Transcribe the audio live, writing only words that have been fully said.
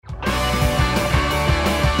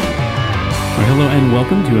Hello and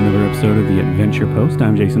welcome to another episode of the Adventure Post.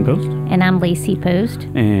 I'm Jason Post. And I'm Lacey Post.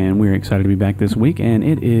 And we're excited to be back this week. And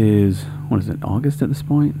it is, August at this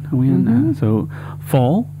point? Are we in? Mm-hmm. So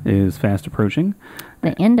fall is fast approaching.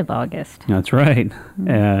 The end of August. That's right. Mm-hmm.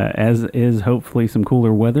 As is hopefully some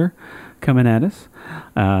cooler weather coming at us.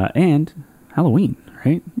 And Halloween,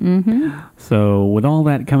 right? Mm-hmm. So with all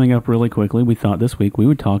that coming up really quickly, we thought this week we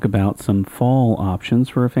would talk about some fall options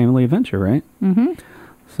for a family adventure, right? Mm-hmm.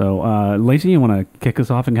 So, Lacey, you want to kick us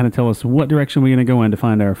off and kind of tell us what direction we're going to go in to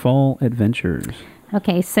find our fall adventures?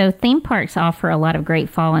 Okay, so theme parks offer a lot of great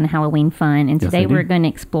fall and Halloween fun, and today we're going to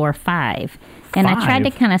explore five. And I tried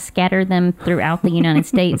to kind of scatter them throughout the United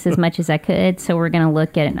States as much as I could, so we're going to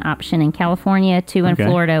look at an option in California, two in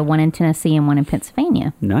Florida, one in Tennessee, and one in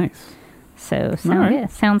Pennsylvania. Nice. So,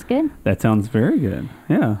 sounds good? That sounds very good,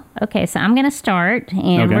 yeah. Okay, so I'm going to start,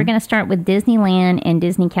 and we're going to start with Disneyland and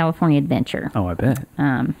Disney California Adventure. Oh, I bet.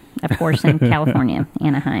 Of course, in California,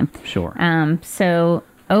 Anaheim. Sure. So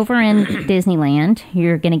over in Disneyland,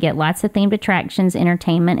 you're going to get lots of themed attractions,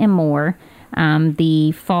 entertainment, and more.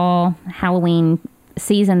 The fall Halloween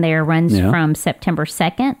season there runs from September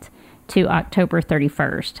 2nd to October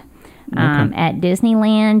 31st. At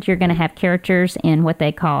Disneyland, you're going to have characters in what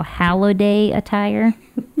they call Hallowday attire.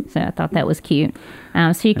 So I thought that was cute.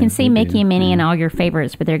 So you can see Mickey and Minnie and all your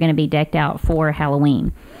favorites, but they're going to be decked out for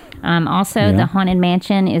Halloween. The Haunted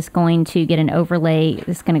Mansion is going to get an overlay.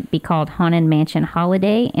 It's going to be called Haunted Mansion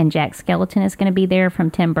Holiday, and Jack Skellington is going to be there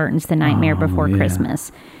from Tim Burton's The Nightmare Before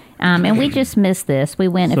Christmas. And we just missed this. We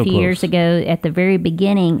went a few years ago at the very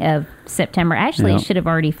beginning of September. Actually, it should have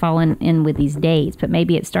already fallen in with these dates, but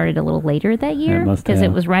maybe it started a little later that year because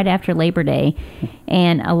it was right after Labor Day.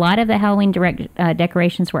 And a lot of the Halloween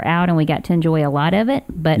decorations were out, and we got to enjoy a lot of it,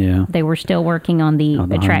 but they were still working on the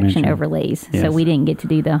attraction overlays. Yes. So we didn't get to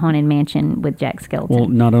do the Haunted Mansion with Jack Skellington. Well,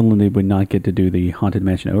 not only did we not get to do the Haunted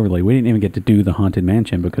Mansion overlay, we didn't even get to do the Haunted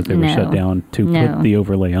Mansion because they were shut down to put the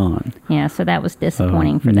overlay on. Yeah, so that was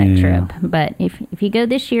disappointing for that trip. But if you go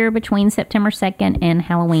this year between September 2nd and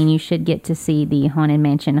Halloween, you should get to see the Haunted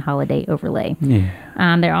Mansion holiday overlay. Yeah.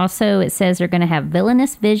 They're also, it says they're going to have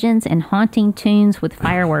villainous visions and haunting tunes with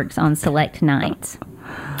fireworks on select nights.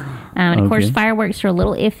 Of course, fireworks are a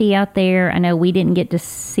little iffy out there. I know we didn't get to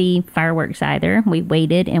see fireworks either. We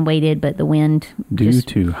waited and waited, but the wind... Due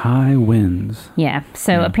to high winds. Yeah,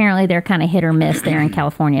 so apparently they're kind of hit or miss there in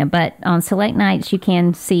California. But on select nights, you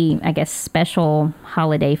can see, I guess, special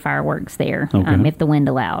holiday fireworks there if the wind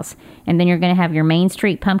allows. And then you're going to have your Main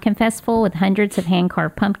Street Pumpkin Festival with hundreds of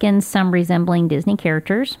hand-carved pumpkins, some resembling Disney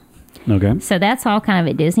characters. Okay. So that's all kind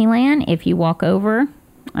of at Disneyland. If you walk over...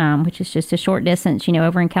 which is just a short distance.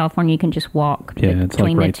 Over in California, you can just walk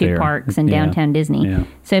between the two parks in downtown Disney. Yeah.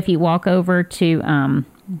 So if you walk over to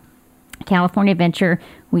California Adventure,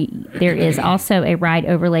 there is also a ride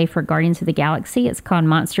overlay for Guardians of the Galaxy. It's called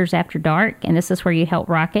Monsters After Dark, and this is where you help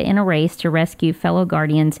Rocket in a race to rescue fellow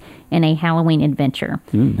Guardians in a Halloween adventure.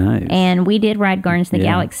 Ooh, nice. And we did ride Guardians of the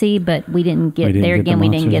Galaxy, but we didn't get there again. We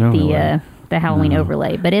didn't get the Halloween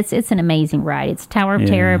overlay. But it's an amazing ride. It's Tower of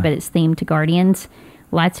Terror, but it's themed to Guardians.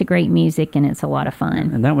 Lots of great music, and it's a lot of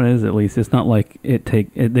fun. And that one is, at least, it's not like they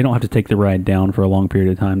don't have to take the ride down for a long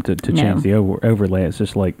period of time to change the overlay. It's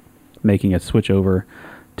just like making a switch over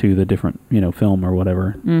to the different, film or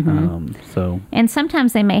whatever. Mm-hmm. And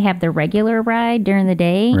sometimes they may have the regular ride during the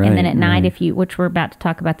day, and then at night, which we're about to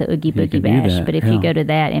talk about the Oogie Boogie Bash, but if you go to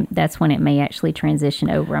that, that's when it may actually transition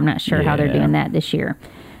over. I'm not sure how they're doing that this year.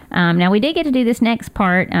 Now, we did get to do this next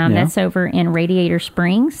part. That's over in Radiator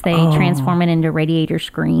Springs. They transform it into Radiator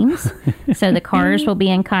Screams. So the cars will be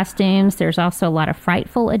in costumes. There's also a lot of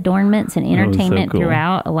frightful adornments and entertainment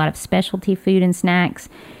throughout, a lot of specialty food and snacks.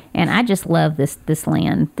 And I just love this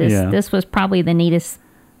land. This was probably the neatest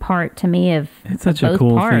part to me of it's such both a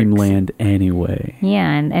cool parks. themed land anyway.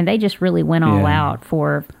 Yeah, and they just really went all out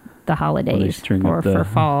for the holidays for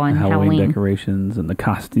fall and Halloween decorations, and the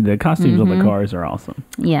costumes on the cars are awesome.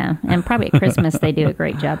 Yeah, and probably at Christmas they do a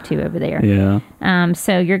great job too over there. Yeah.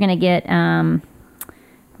 So you're going to get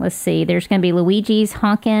let's see, there's going to be Luigi's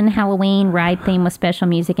Honkin' Halloween ride theme with special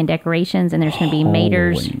music and decorations, and there's going to be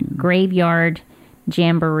Mater's Graveyard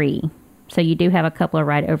Jamboree. So you do have a couple of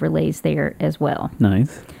ride overlays there as well.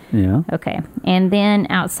 Nice. Yeah. Okay. And then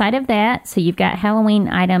outside of that, so you've got Halloween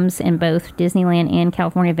items in both Disneyland and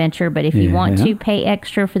California Adventure, but if you want to pay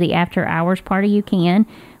extra for the after hours party, you can.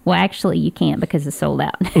 Well, actually, you can't because it's sold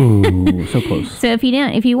out. Ooh, so close. So if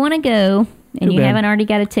you want to go and you haven't already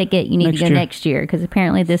got a ticket, you need to go next year because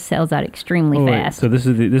apparently this sells out extremely fast. So this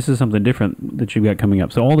is something different that you've got coming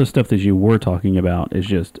up. So all the stuff that you were talking about is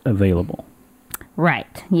just available.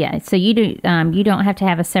 Right. Yeah. So you don't have to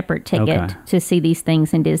have a separate ticket to see these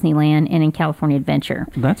things in Disneyland and in California Adventure.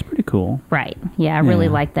 That's pretty cool. Right. Yeah, I really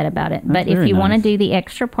like that about it. That's but if you want to do the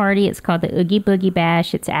extra party, it's called the Oogie Boogie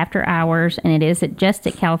Bash. It's after hours, and it is just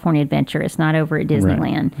at California Adventure. It's not over at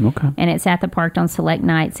Disneyland. Right. Okay. And it's at the park on select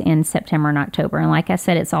nights in September and October. And like I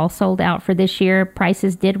said, it's all sold out for this year.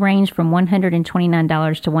 Prices did range from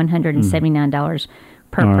 $129 to $179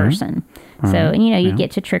 per person. So, you get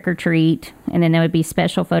to trick or treat, and then there would be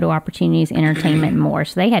special photo opportunities, entertainment, and more.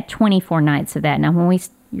 So they had 24 nights of that. Now, when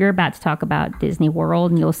you're about to talk about Disney World,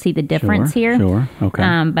 and you'll see the difference here. Sure,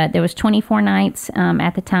 okay. But there was 24 nights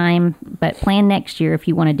at the time, but plan next year if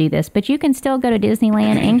you want to do this. But you can still go to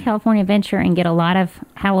Disneyland and California Adventure and get a lot of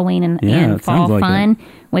Halloween and fall fun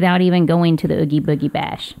without even going to the Oogie Boogie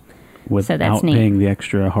Bash. Without paying the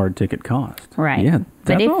extra hard ticket cost. Right. Yeah,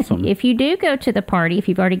 that's awesome. If you do go to the party, if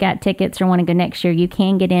you've already got tickets or want to go next year, you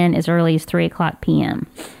can get in as early as 3 o'clock p.m.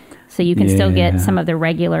 So you can still get some of the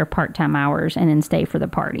regular part-time hours and then stay for the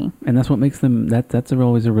party. And that's what makes them, that's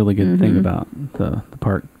always a really good thing about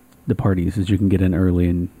the parties, is you can get in early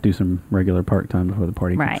and do some regular park time before the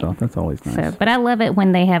party kicks off. That's always nice. But I love it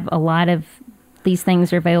when they have a lot of these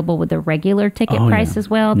things are available with the regular ticket price as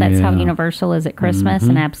well. That's how Universal is at Christmas,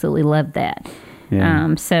 and I absolutely love that.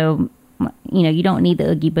 Yeah. So, you don't need the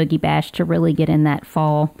Oogie Boogie Bash to really get in that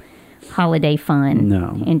fall holiday fun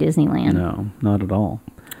in Disneyland. No, not at all.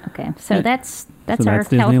 Okay, so that's our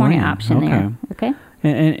California option there. Okay.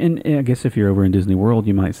 And I guess if you're over in Disney World,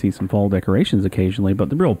 you might see some fall decorations occasionally, but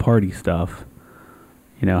the real party stuff,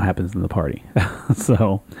 happens in the party.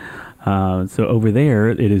 So over there,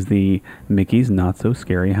 it is the Mickey's Not So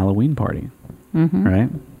Scary Halloween Party, right?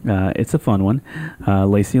 It's a fun one.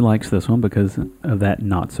 Lacey likes this one because of that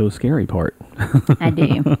not so scary part. I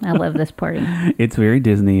do. I love this party. It's very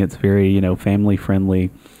Disney. It's very, family friendly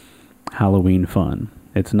Halloween fun.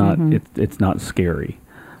 It's not. It's not scary.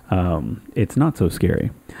 It's not so scary.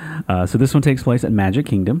 So this one takes place at Magic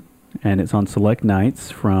Kingdom. And it's on select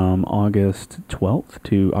nights from August 12th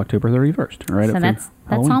to October 31st. Right. So that's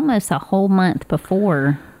almost a whole month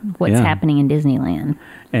before what's happening in Disneyland.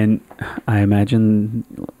 And I imagine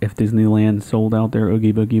if Disneyland sold out their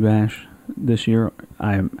Oogie Boogie Bash this year,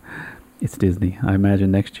 it's Disney. I imagine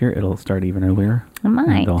next year it'll start even earlier. It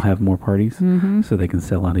might. And they'll have more parties so they can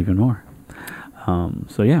sell out even more.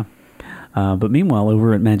 But meanwhile,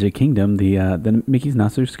 over at Magic Kingdom, the Mickey's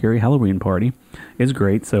Not So Scary Halloween Party is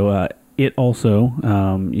great. So it also,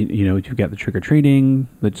 you've got the trick-or-treating,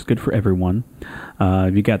 that's good for everyone.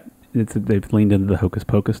 They've leaned into the Hocus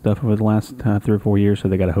Pocus stuff over the last 3 or 4 years, so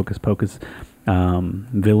they got a Hocus Pocus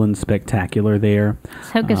Villain Spectacular there.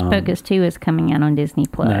 Hocus Pocus 2 is coming out on Disney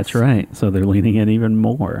Plus. That's right. So they're leaning in even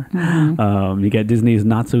more. You got Disney's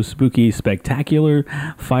Not So Spooky Spectacular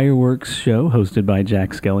Fireworks Show hosted by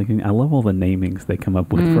Jack Skellington. I love all the namings they come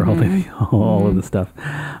up with for all of the stuff.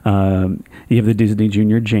 You have the Disney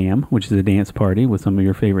Junior Jam, which is a dance party with some of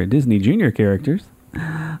your favorite Disney Junior characters.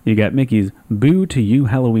 You got Mickey's Boo to You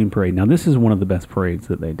Halloween Parade. Now, this is one of the best parades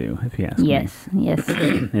that they do, if you ask me. Yes.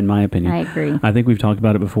 In my opinion. I agree. I think we've talked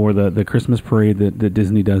about it before. The Christmas parade that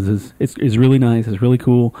Disney does is really nice. It's really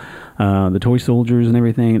cool. The toy soldiers and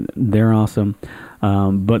everything, they're awesome.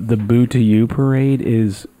 But the Boo to You parade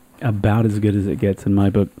is about as good as it gets in my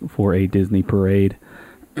book for a Disney parade.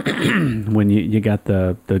 When you got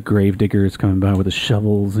the grave diggers coming by with the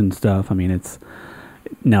shovels and stuff. I mean, it's...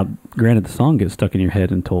 Now, granted, the song gets stuck in your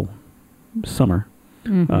head until summer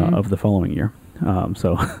of the following year.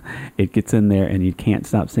 So it gets in there and you can't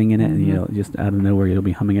stop singing it. And, just out of nowhere, you'll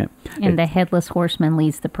be humming it. And the Headless Horseman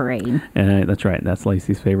leads the parade. That's right. That's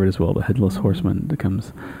Lacey's favorite as well, the Headless Horseman that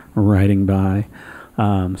comes riding by.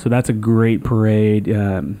 So that's a great parade.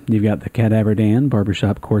 You've got the Cadaver Dan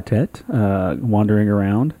Barbershop Quartet wandering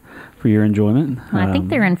around for your enjoyment. Well, I think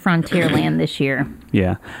they're in Frontierland this year.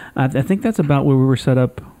 Yeah. I think that's about where we were set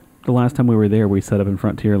up. The last time we were there, we set up in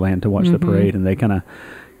Frontierland to watch the parade, and they kind of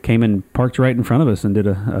came and parked right in front of us and did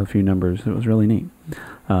a few numbers. It was really neat.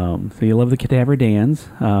 So you love the Cadaver Dans.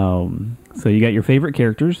 So you got your favorite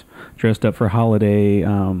characters dressed up for holiday.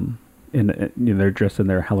 They're dressed in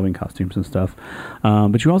their Halloween costumes and stuff.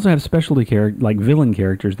 But you also have specialty like villain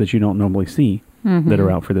characters that you don't normally see that are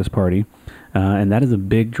out for this party. And that is a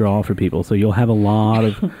big draw for people. So you'll have a lot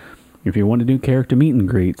of... If you want to do character meet and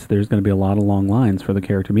greets, there's going to be a lot of long lines for the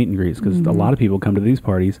character meet and greets because a lot of people come to these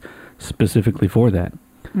parties specifically for that.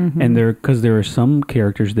 And because there are some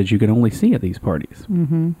characters that you can only see at these parties,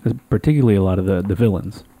 particularly a lot of the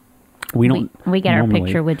villains. We get our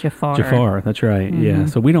picture with Jafar. Jafar, that's right. Yeah,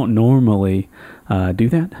 so we don't normally do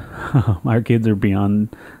that. Our kids are beyond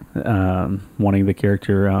wanting the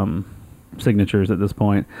character signatures at this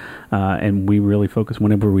point. And we really focus,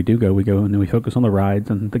 whenever we go and then we focus on the rides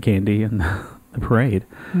and the candy and the parade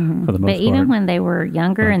for the most part. But even when they were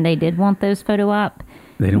younger and they did want those photo op,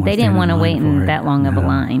 they didn't want to wait in that long of a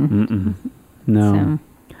line. No.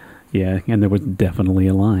 So. Yeah, and there was definitely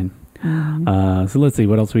a line. So let's see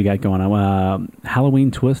what else we got going on.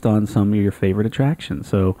 Halloween twist on some of your favorite attractions.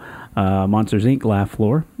 So Monsters Inc., Laugh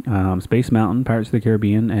Floor, Space Mountain, Pirates of the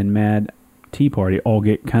Caribbean, and Mad Tea Party all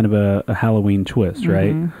get kind of a Halloween twist,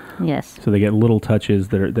 right? Yes. So they get little touches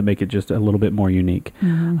that make it just a little bit more unique.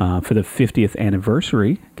 For the 50th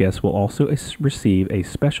anniversary, guests will also receive a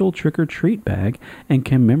special trick-or-treat bag and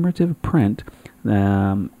commemorative print,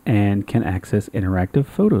 and can access interactive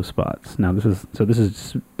photo spots. Now, this is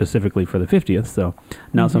specifically for the 50th, so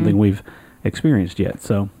not something we've experienced yet.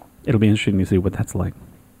 So it'll be interesting to see what that's like.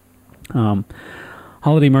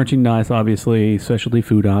 Holiday merchandise, obviously, specialty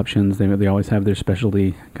food options. They always have their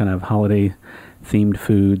specialty kind of holiday-themed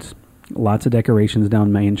foods. Lots of decorations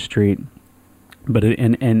down Main Street. But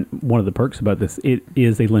and one of the perks about this, it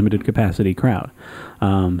is a limited capacity crowd.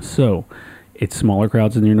 So it's smaller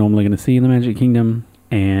crowds than you're normally going to see in the Magic Kingdom,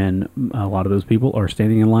 and a lot of those people are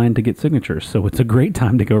standing in line to get signatures. So it's a great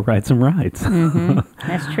time to go ride some rides.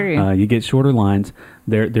 That's true. You get shorter lines.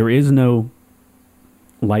 There is no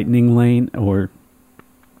Lightning Lane or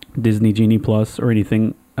Disney Genie Plus or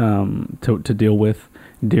anything to deal with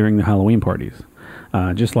during the Halloween parties.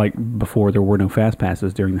 Just like before, there were no fast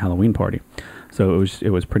passes during the Halloween party. So it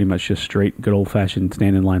was pretty much just straight, good old-fashioned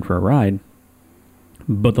stand in line for a ride.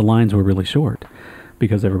 But the lines were really short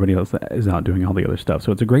because everybody else is out doing all the other stuff.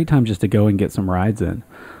 So it's a great time just to go and get some rides in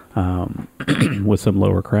with some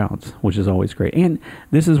lower crowds, which is always great. And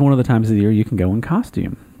this is one of the times of the year you can go in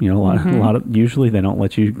costume. You know, a lot of usually they don't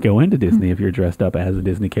let you go into Disney if you're dressed up as a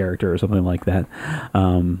Disney character or something like that.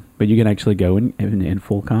 But you can actually go in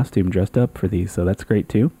full costume dressed up for these, so that's great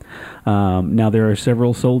too. Now there are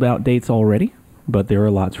several sold out dates already, but there are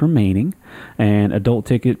lots remaining, and adult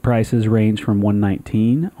ticket prices range from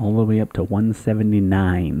 $119 all the way up to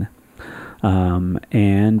 $179,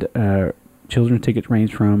 and children's tickets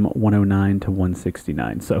range from $109 to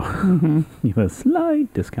 $169. So you have a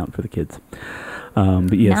slight discount for the kids,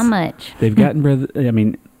 but yes, not much. They've gotten. I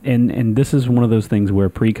mean, and this is one of those things where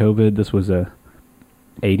pre-COVID, this was a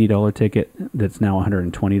 $80 ticket that's now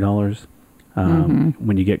 $120.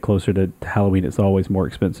 When you get closer to Halloween, it's always more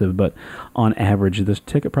expensive, but on average, this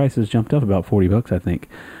ticket price has jumped up about $40, I think,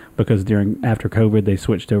 because after COVID, they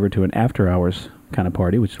switched over to an after hours kind of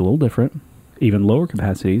party, which is a little different, even lower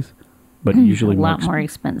capacities, but usually a lot more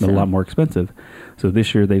expensive. A lot more expensive. So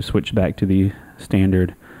this year they've switched back to the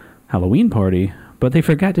standard Halloween party, but they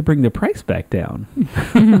forgot to bring the price back down.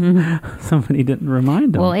 Somebody didn't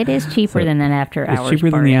remind them. Well, it is cheaper than an after hours party. It's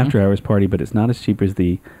cheaper than the after hours party, but it's not as cheap as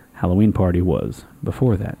the Halloween party was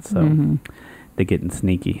before that. So they're getting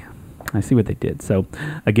sneaky. I see what they did. So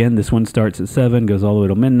again, this one starts at 7, goes all the way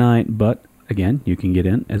till midnight, but again, you can get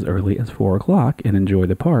in as early as 4 o'clock and enjoy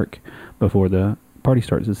the park before the party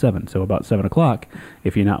starts at 7. So about 7 o'clock,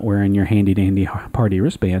 if you're not wearing your handy dandy party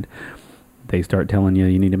wristband, they start telling you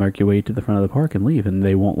need to make your way to the front of the park and leave, and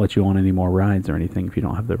they won't let you on any more rides or anything if you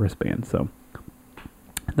don't have the wristband. So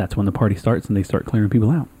that's when the party starts and they start clearing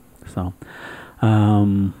people out. So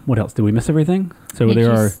what else? Did we miss everything? So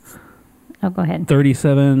there are go ahead.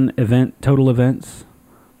 37 total events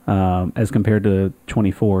as compared to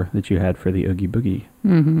 24 that you had for the Oogie Boogie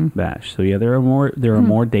Bash. So yeah, there are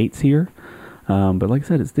more dates here. But like I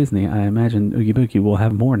said, it's Disney. I imagine Oogie Boogie will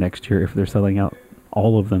have more next year if they're selling out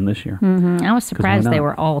all of them this year. I was surprised they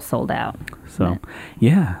were all sold out. So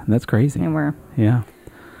yeah, that's crazy. They were. Yeah.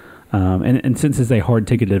 And since it's a hard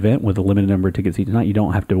ticketed event with a limited number of tickets each night, you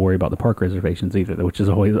don't have to worry about the park reservations either, which is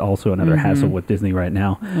always also another hassle with Disney right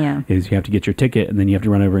now. Yeah. Is you have to get your ticket and then you have to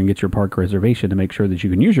run over and get your park reservation to make sure that you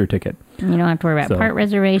can use your ticket. You don't have to worry about park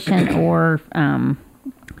reservation or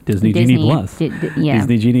Disney Genie Plus.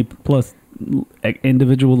 Disney Genie Plus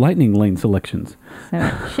individual Lightning Lane selections. So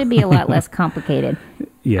it should be a lot less complicated.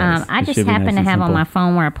 Yes, I just happen to have on my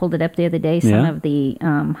phone where I pulled it up the other day some of the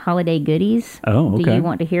holiday goodies. Oh, okay. Do you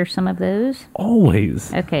want to hear some of those?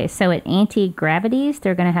 Always. Okay, so at Anti-Gravities,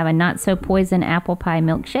 they're going to have a not-so-poison apple pie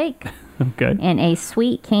milkshake. Okay. And a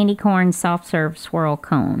sweet candy corn soft serve swirl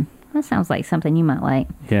cone. That sounds like something you might like.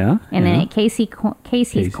 Yeah. And then at Casey's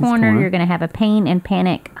Corner, you're going to have a Pain and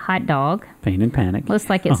Panic hot dog. Pain and Panic. Looks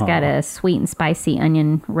like it's got a sweet and spicy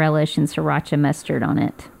onion relish and sriracha mustard on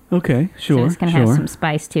it. Okay, sure. So it's going to have some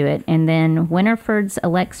spice to it. And then Winterford's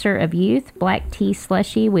Elixir of Youth, black tea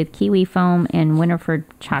slushy with kiwi foam and Winterford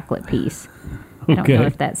chocolate piece. I don't know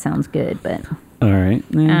if that sounds good, but... All right.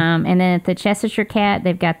 Yeah. And then at the Cheshire Cat,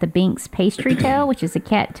 they've got the Binks pastry tail, which is a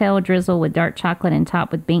cat tail drizzle with dark chocolate and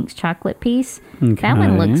topped with Binks chocolate piece. Okay. That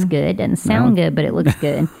one looks good. Doesn't sound good, but it looks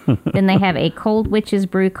good. Then they have a Cold Witch's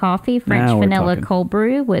Brew coffee, French vanilla cold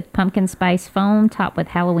brew with pumpkin spice foam topped with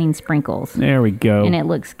Halloween sprinkles. There we go. And it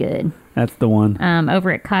looks good. That's the one.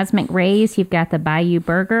 Over at Cosmic Rays, you've got the Bayou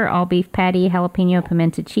Burger, all beef patty, jalapeno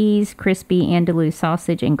pimento cheese, crispy andalou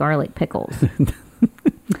sausage, and garlic pickles.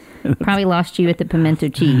 Probably lost you at the pimento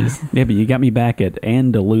cheese. Yeah, but you got me back at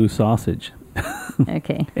andalou sausage.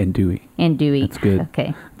 Okay. Andouille. Andouille. That's good.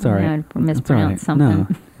 Okay. It's all right. I mispronounced something.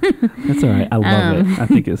 No. That's all right. I love it. I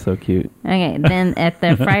think it's so cute. Okay. Then at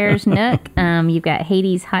the Friar's Nook, you've got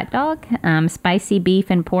Hades hot dog, spicy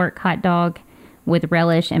beef and pork hot dog with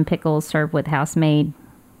relish and pickles served with house-made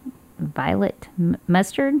violet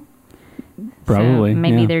mustard. Probably. So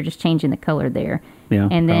maybe they're just changing the color there. Yeah,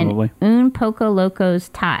 and then probably. Un Poco Locos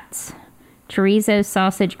Tots. Chorizo,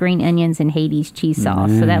 sausage, green onions, and Hades cheese sauce.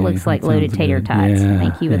 So that looks like loaded tater tots. Yeah, I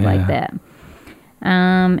think you would like that.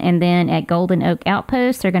 And then at Golden Oak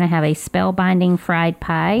Outpost, they're going to have a spellbinding fried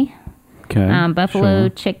pie. Okay. Buffalo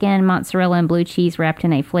chicken, mozzarella, and blue cheese wrapped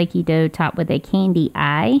in a flaky dough topped with a candy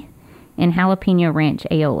eye and jalapeno ranch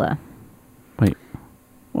aioli. Wait.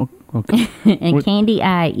 Okay. And candy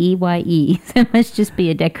eye, EYE. So it must just be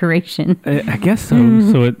a decoration. I guess so.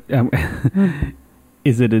 So it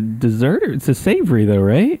is it a dessert or it's a savory though,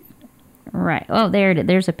 right? Right. Oh,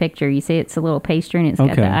 there's a picture. You see, it's a little pastry and it's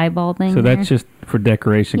got the eyeball thing. So there. that's just for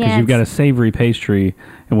decoration because Yeah, you've got a savory pastry,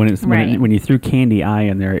 and when you threw candy eye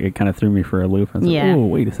in there, it kind of threw me for a loop. I was like, oh,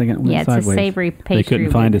 wait a second, it's sideways. a savory pastry. They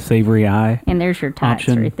couldn't find a savory eye. And there's your tots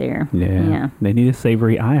option. right there. Yeah. They need a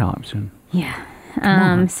savory eye option. Yeah.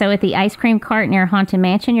 So at the ice cream cart near Haunted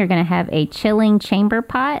Mansion, you're going to have a chilling chamber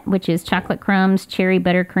pot, which is chocolate crumbs, cherry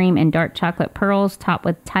buttercream, and dark chocolate pearls topped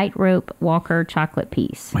with tightrope Walker chocolate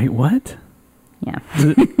piece. Wait, what? Yeah.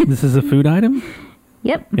 This is a food item?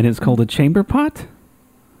 Yep. And it's called a chamber pot?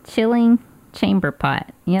 Chilling chamber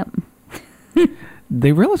pot. Yep.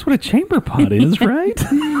 They realize what a chamber pot is, right?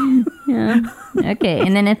 Yeah. Okay.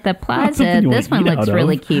 And then at the plaza, this one looks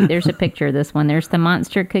really cute. There's a picture of this one. There's the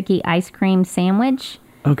Monster Cookie ice cream sandwich.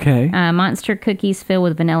 Okay. Monster cookies filled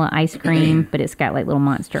with vanilla ice cream, but it's got like little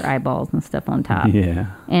monster eyeballs and stuff on top. Yeah.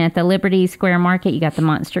 And at the Liberty Square Market, you got the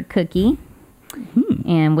Monster Cookie.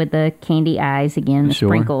 And with the candy eyes again, the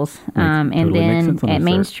sprinkles. And totally then at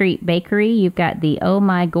Main Street Bakery, you've got the Oh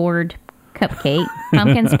My Gourd cupcake,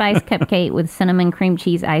 pumpkin spice cupcake with cinnamon cream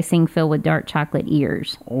cheese icing filled with dark chocolate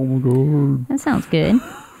ears. Oh my God. That sounds good.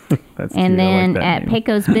 That's and cute. then like at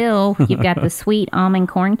Pecos Bill, you've got the sweet almond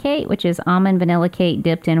corn cake, which is almond vanilla cake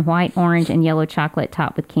dipped in white, orange, and yellow chocolate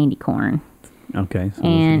topped with candy corn. Okay. So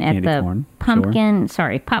and at the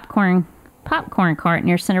popcorn cart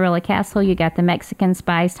near Cinderella Castle, you got the Mexican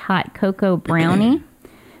spiced hot cocoa brownie.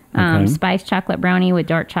 Spiced chocolate brownie with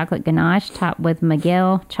dark chocolate ganache topped with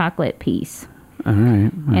Miguel chocolate piece. All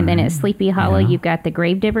right. And then at Sleepy Hollow, you've got the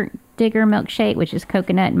Gravedigger milkshake, which is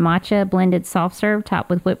coconut and matcha blended soft serve topped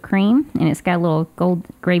with whipped cream. And it's got a little gold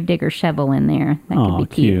Gravedigger shovel in there. That could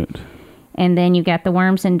be cute. And then you got the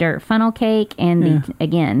Worms and Dirt funnel cake and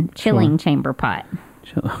the, chilling chamber pot.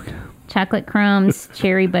 Chocolate crumbs,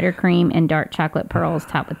 cherry buttercream, and dark chocolate pearls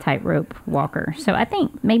topped with tightrope Walker. So I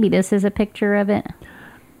think maybe this is a picture of it.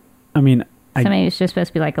 I mean, maybe it's just supposed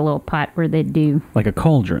to be like a little pot where they do like a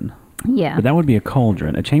cauldron. Yeah, but that would be a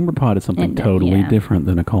cauldron. A chamber pot is something totally different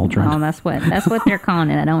than a cauldron. Oh, that's what they're calling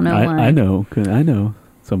it. I don't know why. I know.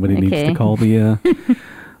 Somebody needs to call the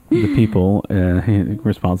people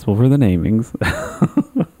responsible for the namings.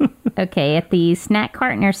 Okay, at the snack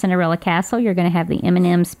cart near Cinderella Castle, you're going to have the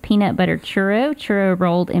M&M's peanut butter churro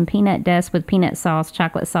rolled in peanut dust with peanut sauce,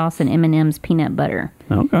 chocolate sauce, and M&M's peanut butter.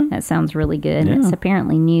 Okay. That sounds really good. Yeah. It's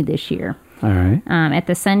apparently new this year. All right. At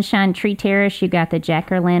the Sunshine Tree Terrace, you got the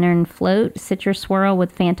Jack-o'-lantern float, citrus swirl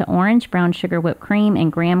with Fanta orange, brown sugar whipped cream,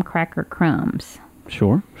 and graham cracker crumbs.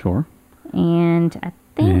 Sure. And I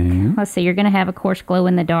think, let's see, you're going to have, of course,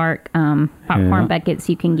 glow-in-the-dark popcorn buckets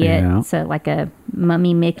you can get. Yeah. So like a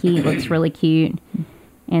Mummy Mickey, looks really cute.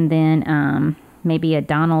 And then maybe a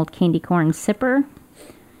Donald candy corn sipper.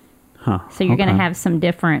 Huh. So you're going to have some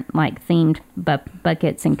different like themed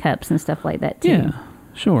buckets and cups and stuff like that too. Yeah,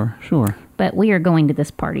 sure. But we are going to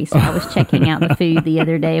this party, so I was checking out the food the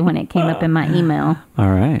other day when it came up in my email. All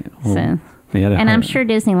right. Well, and I'm sure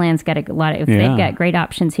Disneyland's got a lot of. They've got great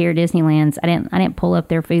options here. Disneyland's. I didn't pull up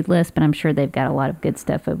their food list, but I'm sure they've got a lot of good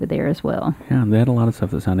stuff over there as well. Yeah, they had a lot of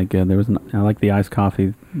stuff that sounded good. I like the iced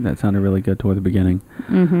coffee. That sounded really good toward the beginning.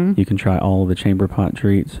 Mm-hmm. You can try all of the chamber pot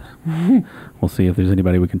treats. We'll see if there's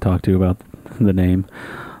anybody we can talk to about the name.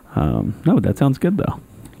 No, that sounds good though.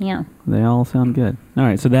 Yeah. They all sound good. All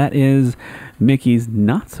right, so that is Mickey's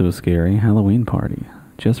Not So Scary Halloween Party,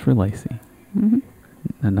 just for Lacey. Mm-hmm.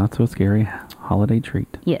 A not so scary holiday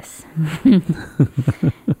treat. Yes.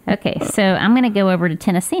 Okay, so I'm going to go over to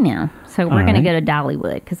Tennessee now. So we're going to go to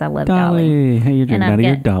Dollywood because I love Dolly. Hey, you're drinking out of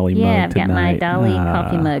your Dolly mug I've got my tonight. Dolly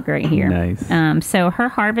coffee mug right here. Nice. So her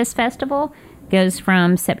Harvest Festival goes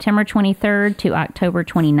from September 23rd to October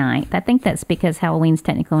 29th. I think that's because Halloween's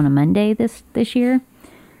technically on a Monday this year.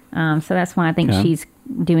 So that's why I think she's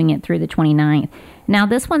doing it through the 29th. Now,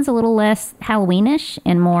 this one's a little less Halloweenish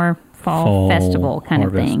and more fall festival kind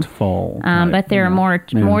of thing. But there are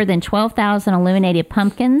more than 12,000 illuminated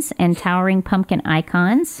pumpkins and towering pumpkin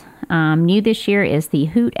icons. New this year is the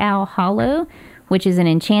Hoot Owl Hollow, which is an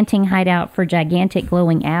enchanting hideout for gigantic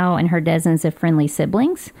glowing owl and her dozens of friendly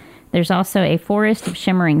siblings. There's also a forest of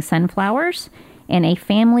shimmering sunflowers and a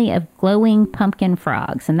family of glowing pumpkin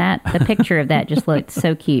frogs. And the picture of that just looked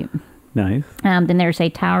so cute. Nice. Then there's a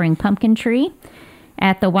towering pumpkin tree.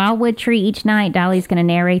 At the Wildwood Tree each night, Dolly's going to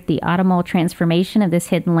narrate the autumnal transformation of this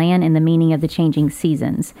hidden land and the meaning of the changing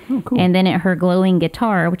seasons. Oh, cool. And then at her glowing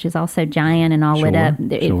guitar, which is also giant and all lit up,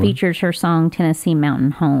 it features her song Tennessee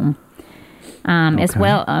Mountain Home. As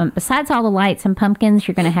well, besides all the lights and pumpkins,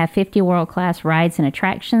 you're going to have 50 world-class rides and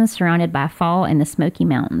attractions surrounded by fall and the Smoky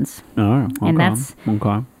Mountains. Oh, okay. And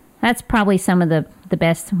that's probably some of the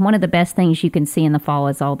best. One of the best things you can see in the fall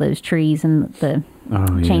is all those trees and the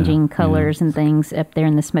changing colors and things up there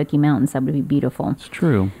in the Smoky Mountains. That would be beautiful. It's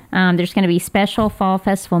true. There's going to be special fall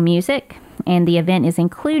festival music, and the event is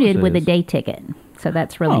included with a day ticket. So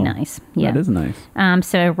that's really nice. Yeah, that is nice.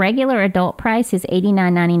 So a regular adult price is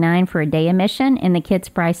 $89.99 for a day admission, and the kids'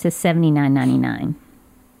 price is $79.99.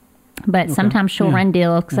 But sometimes she'll run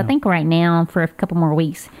deals, because I think right now, for a couple more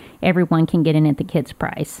weeks, everyone can get in at the kids'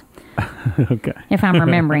 price. Okay. If I'm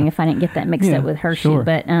remembering, if I didn't get that mixed up with Hershey. Sure.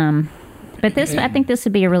 But this, I think this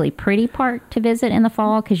would be a really pretty park to visit in the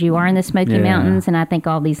fall, because you are in the Smoky Mountains, and I think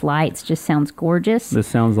all these lights just sounds gorgeous. This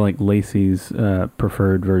sounds like Lacey's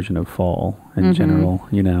preferred version of fall in general.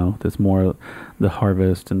 You know, there's more the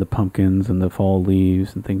harvest and the pumpkins and the fall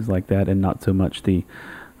leaves and things like that, and not so much the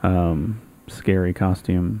scary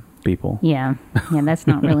costume people. Yeah, that's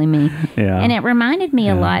not really me. Yeah. And it reminded me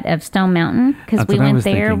a lot of Stone Mountain, because we went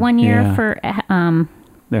there one year for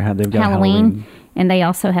they've got Halloween. And they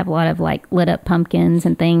also have a lot of like lit up pumpkins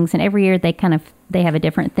and things. And every year they have a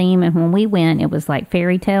different theme. And when we went, it was like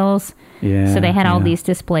fairy tales. Yeah. So they had all these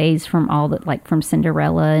displays from from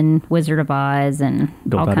Cinderella and Wizard of Oz and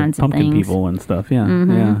all kinds of things. Pumpkin people and stuff. Yeah.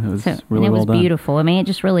 Mm-hmm. Yeah. It was really well done. Beautiful. I mean, it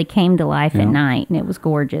just really came to life at night, and it was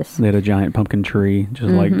gorgeous. They had a giant pumpkin tree,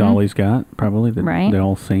 just like Dolly's got, probably. Right. They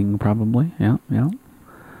all sing, probably. Yeah. Yeah.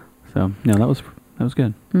 So, that was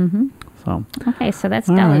good. Mm-hmm. So. Okay, so that's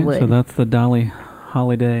Dollywood. Right, so that's the Dolly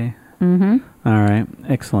holiday. Mm-hmm. All right,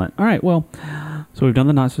 excellent. All right, well, so we've done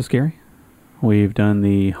the not so scary. We've done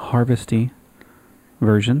the harvesty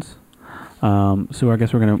versions. So I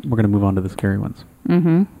guess we're gonna move on to the scary ones.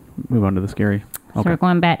 Mm-hmm. Move on to the scary. Okay. So we're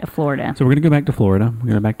going back to Florida. So we're gonna go back to Florida. We're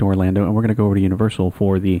gonna back to Orlando, and we're gonna go over to Universal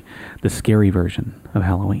for the scary version of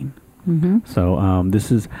Halloween. Mm-hmm. So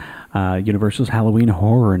this is Universal's Halloween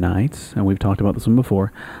Horror Nights, and we've talked about this one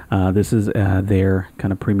before. This is their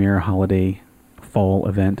kind of premier holiday fall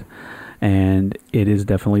event, and it is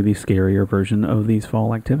definitely the scarier version of these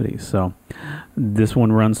fall activities. So this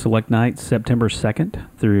one runs select nights September 2nd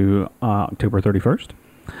through October 31st,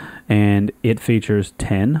 and it features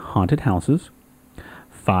 10 haunted houses,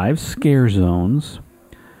 5 scare zones,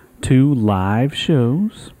 2 live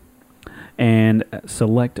shows, and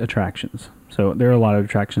select attractions. So there are a lot of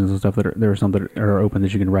attractions and stuff there are some that are open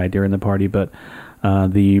that you can ride during the party, but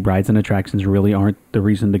the rides and attractions really aren't the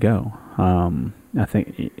reason to go. I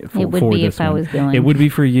think it would be if I was going. It would be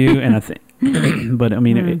for you, and I think, but I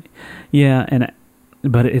mean,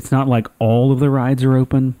 but it's not like all of the rides are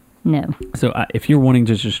open. No. So if you're wanting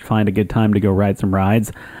to just find a good time to go ride some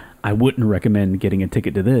rides, I wouldn't recommend getting a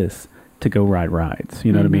ticket to this to go ride rides.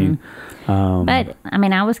 You know what I mean? But I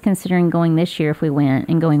mean, I was considering going this year if we went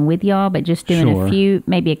and going with y'all, but just doing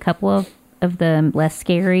maybe a couple of the less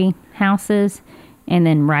scary houses, and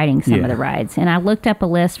then riding some of the rides. And I looked up a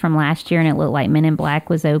list from last year, and it looked like Men in Black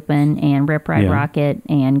was open, and Rip Ride Rocket,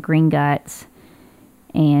 and Green Guts,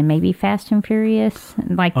 and maybe Fast and Furious.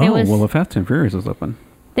 Like well, if Fast and Furious is open.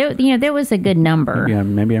 There was a good number. Yeah,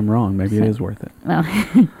 maybe I'm wrong. Maybe it is worth it.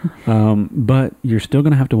 Well, but you're still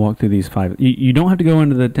going to have to walk through these 5. You don't have to go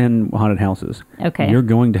into the 10 haunted houses. Okay. You're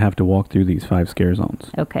going to have to walk through these 5 scare zones.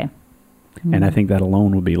 Okay. And I think that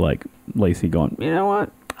alone would be like Lacey going, you know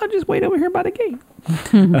what? I'll just wait over here by the gate.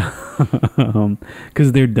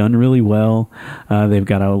 Because they're done really well. They've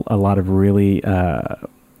got a lot of really,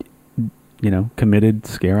 committed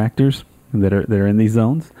scare actors that are in these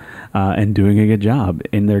zones and doing a good job.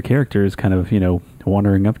 And their characters kind of,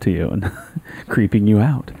 wandering up to you and creeping you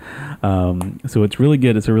out. So it's really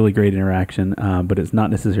good. It's a really great interaction, but it's not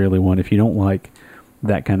necessarily one. If you don't like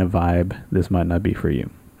that kind of vibe, this might not be for you.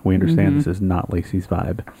 We understand this is not Lacey's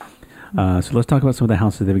vibe. So let's talk about some of the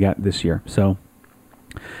houses they've got this year. So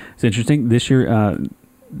it's interesting. This year,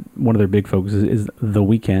 one of their big focuses is The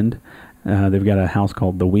Weeknd. They've got a house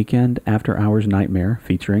called The Weeknd After Hours Nightmare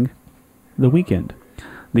featuring The Weeknd,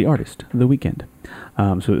 the artist, The Weeknd.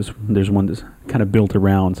 So there's one that's kind of built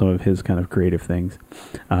around some of his kind of creative things.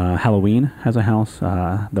 Halloween has a house.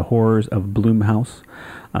 The Horrors of Blumhouse.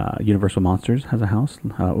 Universal Monsters has a house.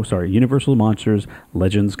 Universal Monsters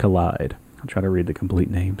Legends Collide. I'll try to read the complete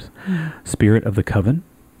names. Spirit of the Coven.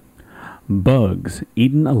 Bugs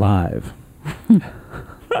Eaten Alive. You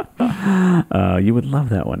would love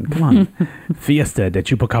that one. Come on. Fiesta de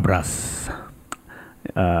Chupacabras.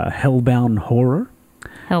 Hellbound Horror.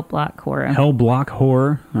 Hellblock Horror. Hellblock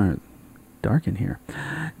Horror. All right. Dark in here.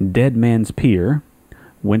 Dead Man's Pier.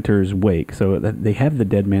 Winter's Wake. So they have the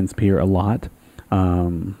Dead Man's Pier a lot.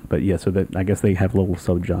 But yeah, so that I guess they have little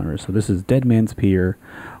subgenres. So this is Dead Man's Pier,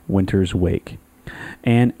 Winter's Wake,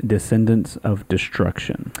 and Descendants of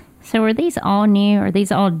Destruction. So are these all new, or are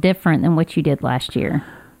these all different than what you did last year?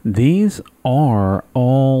 These are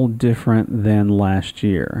all different than last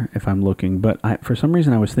year, if I'm looking. But for some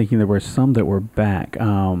reason, I was thinking there were some that were back.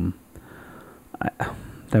 There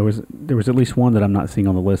was at least one that I'm not seeing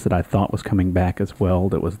on the list that I thought was coming back as well.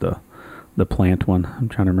 That was the plant one. I'm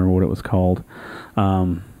trying to remember what it was called.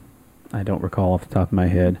 I don't recall off the top of my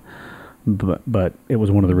head, but it was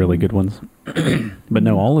one of the really good ones. But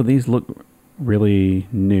no, all of these look really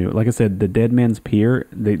new. Like I said, the Dead Man's Pier,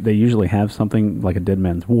 they usually have something like a Dead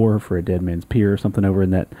Man's Wharf or a Dead Man's Pier or something over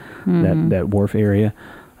in that wharf area.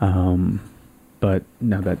 But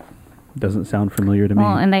no, that doesn't sound familiar to me.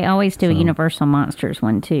 Well, and they always do a Universal Monsters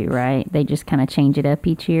one too, right? They just kind of change it up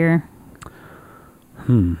each year.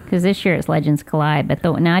 Because this year it's Legends Collide, but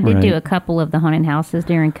now I did do a couple of the haunted houses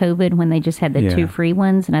during COVID when they just had the 2 free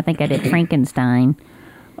ones, and I think I did Frankenstein.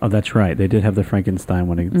 Oh, that's right. They did have the Frankenstein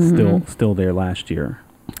one. It's still there last year.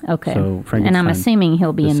 Okay. So and I'm assuming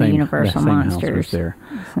he'll be in the Universal Monsters. House was there.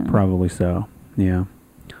 So. Probably so. Yeah.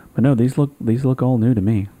 But no, these look all new to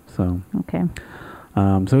me. So okay.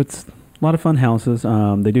 So it's a lot of fun houses.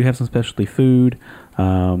 They do have some specialty food.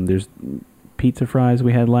 There's pizza fries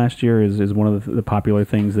we had last year is one of the popular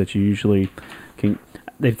things that you usually can.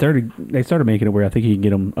 They started making it where I think you can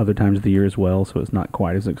get them other times of the year as well, so it's not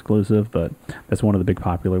quite as exclusive, but that's one of the big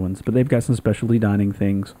popular ones. But they've got some specialty dining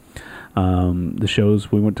things. The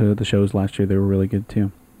shows, we went to the shows last year, they were really good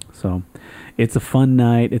too. So it's a fun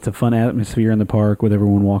night. It's a fun atmosphere in the park with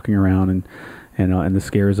everyone walking around and the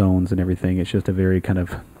scare zones and everything. It's just a very kind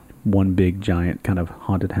of one big giant kind of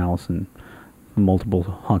haunted house and multiple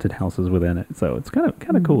haunted houses within it, so it's kind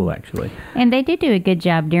of cool actually. And they do a good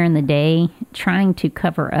job during the day trying to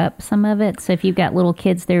cover up some of it. So if you've got little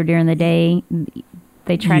kids there during the day,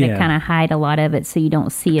 they try to kind of hide a lot of it so you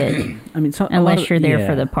don't see it. I mean, unless you're there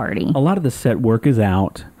for the party. A lot of the set work is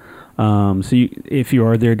out, so if you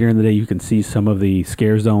are there during the day, you can see some of the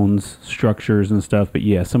scare zones, structures, and stuff. But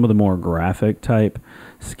yeah, some of the more graphic type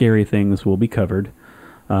scary things will be covered,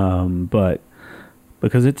 but.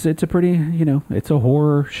 Because it's a pretty, it's a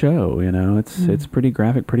horror show, it's pretty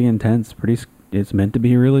graphic, pretty intense, it's meant to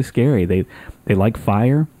be really scary. They like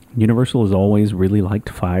fire. Universal has always really liked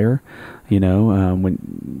fire,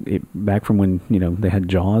 back from when, they had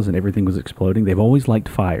Jaws and everything was exploding. They've always liked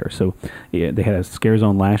fire. So yeah, they had a scare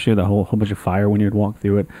zone last year, the whole bunch of fire when you'd walk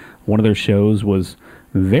through it. One of their shows was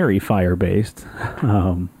very fire based.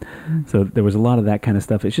 So there was a lot of that kind of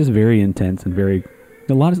stuff. It's just very intense and very...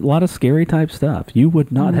 A lot of scary type stuff. You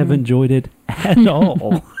would not have enjoyed it at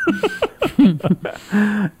all.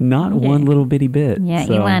 Not one little bitty bit. Yeah,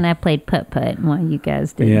 so. Eli and I played putt-putt while you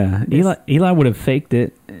guys did. Yeah, Eli would have faked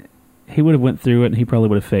it. He would have went through it, and he probably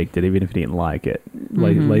would have faked it, even if he didn't like it.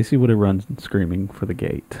 Lacey would have run screaming for the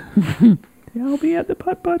gate. Yeah, I'll be at the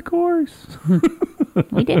putt-putt course.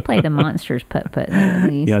 We did play the Monsters putt-putt, at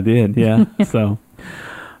least. Yeah, I did, yeah. So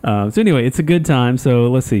anyway, it's a good time.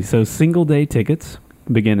 So let's see. So single day tickets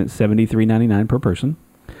begin at $73.99 per person.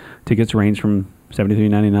 Tickets range from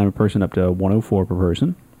 $73.99 per person up to $104 per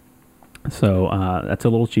person. So that's a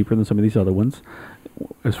little cheaper than some of these other ones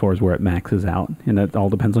as far as where it maxes out, and that all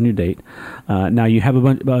depends on your date. Now you have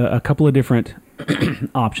a couple of different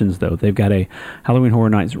options though. They've got a Halloween Horror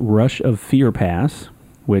Nights Rush of Fear Pass,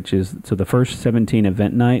 which is so the first 17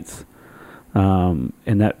 event nights, and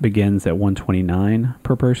that begins at $129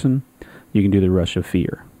 per person. You can do the Rush of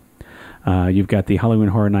Fear. You've got the Halloween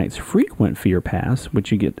Horror Nights Frequent Fear Pass,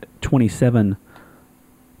 which you get 27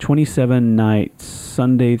 nights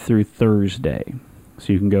Sunday through Thursday.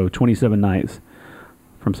 So you can go 27 nights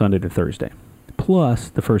from Sunday to Thursday, plus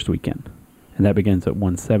the first weekend. And that begins at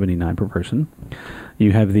 $179 per person.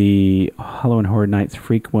 You have the Halloween Horror Nights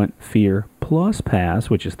Frequent Fear Plus Pass,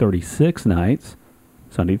 which is 36 nights,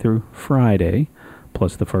 Sunday through Friday,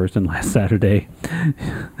 plus the first and last Saturday.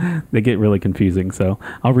 They get really confusing, so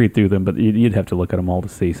I'll read through them, but you'd have to look at them all to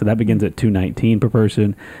see. So that begins at $219 per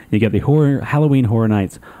person. You get the Halloween Horror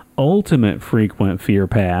Nights Ultimate Frequent Fear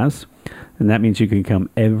Pass, and that means you can come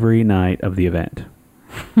every night of the event.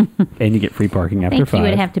 And you get free parking after 5. You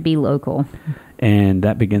would have to be local. And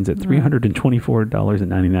that begins at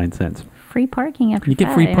 $324.99. Free parking after 5. You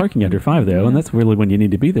get free parking after 5, though, and that's really when you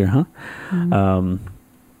need to be there, huh? Mm-hmm.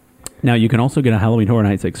 Now, you can also get a Halloween Horror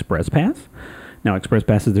Nights Express Pass. Now, Express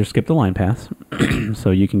Passes, they're skip-the-line pass,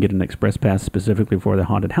 so you can get an Express Pass specifically for the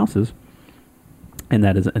haunted houses, and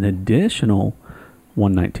that is an additional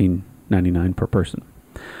 $119.99 per person.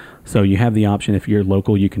 So you have the option, if you're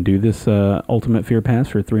local, you can do this Ultimate Fear Pass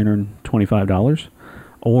for $325.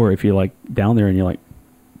 Or if you're like down there and you're like,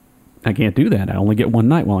 I can't do that. I only get one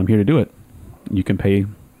night while I'm here to do it. You can pay,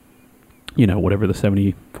 whatever the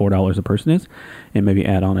 $74 a person is, and maybe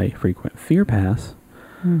add on a Frequent Fear Pass.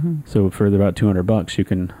 Mm-hmm. So for about $200, you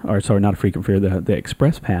can, not a Frequent Fear, the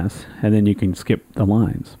Express Pass, and then you can skip the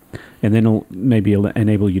lines. And then it'll maybe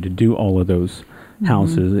enable you to do all of those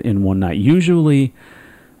houses in one night. Usually,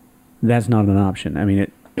 that's not an option. I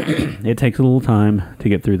mean, it takes a little time to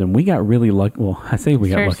get through them. We got really lucky. Well, I say we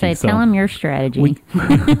got lucky. Tell them your strategy.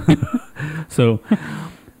 So,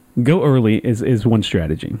 go early is one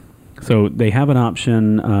strategy. So they have an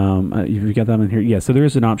option. You've got that in here. Yeah. So there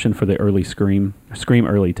is an option for the early Scream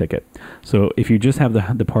early ticket. So if you just have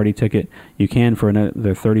the party ticket, you can for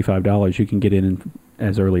another $35. You can get in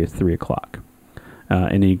as early as 3:00,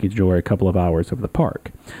 and then you can enjoy a couple of hours of the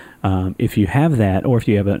park. If you have that, or if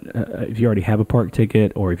you already have a park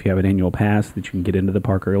ticket, or if you have an annual pass that you can get into the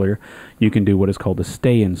park earlier, you can do what is called a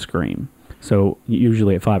stay-in Scream. So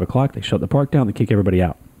usually at 5:00, they shut the park down, they kick everybody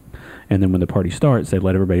out, and then when the party starts, they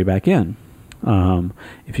let everybody back in.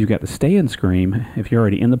 If you've got the stay-in Scream, if you're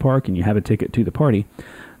already in the park and you have a ticket to the party,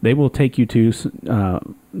 they will take you to.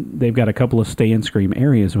 They've got a couple of stay-in Scream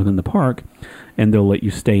areas within the park, and they'll let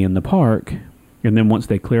you stay in the park. And then once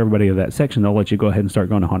they clear everybody of that section, they'll let you go ahead and start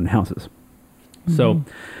going to haunted houses. Mm-hmm. So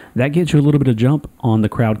that gets you a little bit of jump on the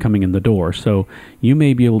crowd coming in the door. So you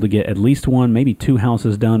may be able to get at least one, maybe 2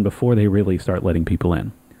 houses done before they really start letting people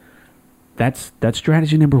in. That's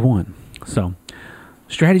strategy number 1. So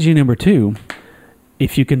strategy number 2,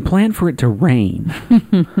 if you can plan for it to rain,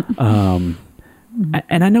 and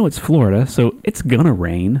I know it's Florida, so it's gonna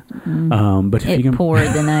rain. But if it poured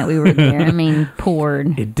the night we were there. I mean,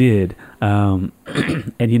 poured. It did. And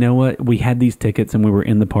you know what? We had these tickets, and we were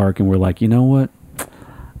in the park, and we're like, you know what?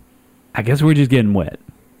 I guess we're just getting wet.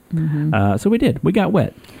 Mm-hmm. So we did. We got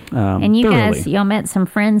wet. And you thoroughly. Y'all met some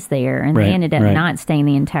friends there, and they ended up not staying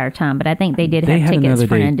the entire time. But I think they did have tickets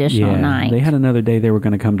for an additional night. They had another day they were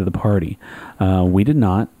going to come to the party. We did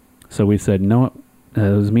not. So we said, no. It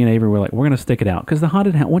was me and Avery. We're like, we're going to stick it out because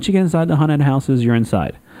the once you get inside the haunted houses, you're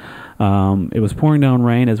inside. It was pouring down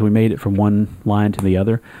rain as we made it from one line to the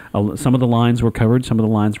other. Some of the lines were covered. Some of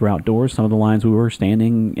the lines were outdoors. Some of the lines we were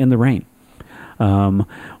standing in the rain.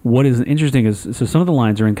 What is interesting is, so some of the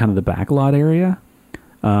lines are in kind of the back lot area,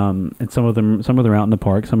 and some of them are out in the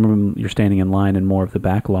park. Some of them you're standing in line in more of the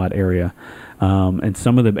back lot area, and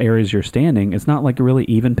some of the areas you're standing, it's not like a really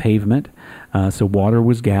even pavement. So water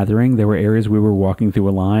was gathering. There were areas we were walking through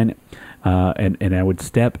a line, and I would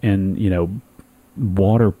step in,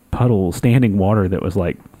 water puddle, standing water that was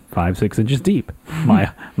like 5-6 inches deep.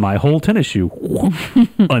 My whole tennis shoe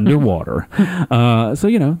underwater.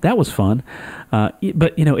 So that was fun.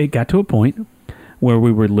 But it got to a point where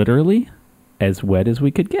we were literally as wet as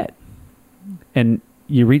we could get, and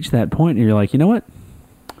you reach that point, and you're like, you know what?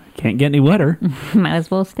 Can't get any wetter. Might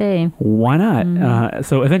as well stay. Why not? Mm-hmm.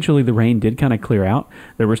 So eventually the rain did kind of clear out.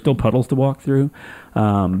 There were still puddles to walk through,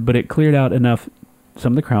 but it cleared out enough.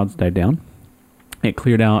 Some of the crowds died down. It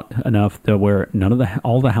cleared out enough to where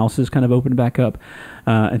all the houses kind of opened back up,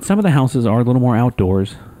 and some of the houses are a little more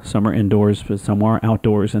outdoors. Some are indoors, but some are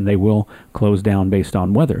outdoors, and they will close down based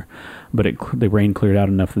on weather. But the rain cleared out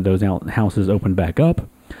enough that those houses opened back up,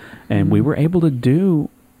 and we were able to do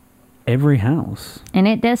every house. And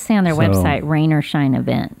it does say on their website, rain or shine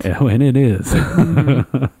event. Oh, and it is.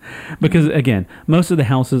 Mm-hmm. Because, again, most of the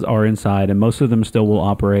houses are inside, and most of them still will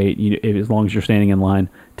operate as long as you're standing in line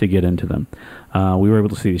to get into them. We were able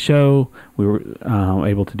to see the show. We were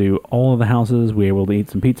able to do all of the houses. We were able to eat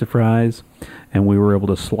some pizza fries, and we were able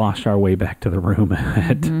to slosh our way back to the room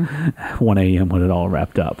at 1 a.m. when it all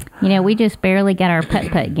wrapped up. We just barely got our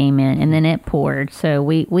putt-putt game in, and then it poured. So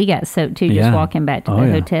we got soaked, too, just walking back to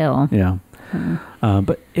the hotel. Yeah.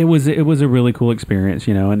 But it was a really cool experience,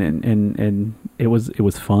 and it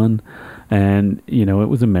was fun. And, it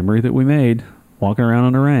was a memory that we made. Walking around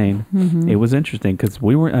in the rain, it was interesting because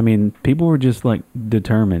people were just like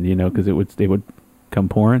determined, because it would come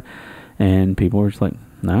pouring, and people were just like,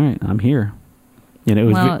 all right, I'm here. You'd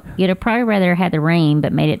have probably rather had the rain,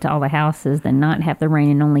 but made it to all the houses than not have the rain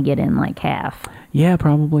and only get in like half. Yeah,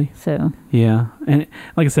 probably. So yeah, and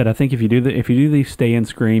like I said, I think if you do the stay and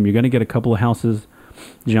scream, you're going to get a couple of houses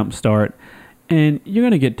jump start, and you're going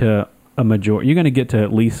to get to a majority. You're going to get to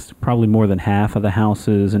at least probably more than half of the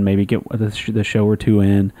houses, and maybe get the show or two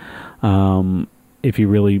in, if you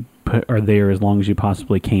really are there as long as you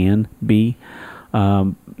possibly can be.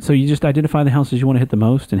 So you just identify the houses you want to hit the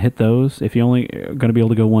most and hit those. If you only are going to be able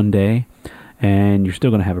to go one day, and you're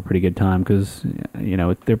still going to have a pretty good time because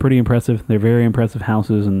they're pretty impressive. They're very impressive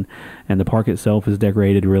houses, and the park itself is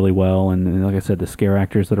decorated really well. And like I said, the scare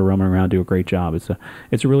actors that are roaming around do a great job. It's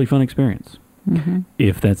a really fun experience. Mm-hmm.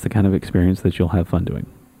 If that's the kind of experience that you'll have fun doing.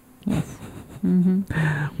 Yes.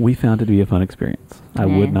 Mm-hmm. We found it to be a fun experience. I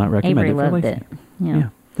would not recommend Avery it for loved Lacey. It. Yeah.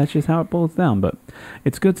 That's just how it boils down, but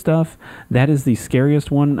it's good stuff. That is the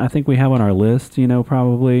scariest one I think we have on our list,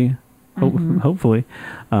 probably, hopefully.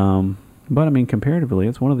 But comparatively,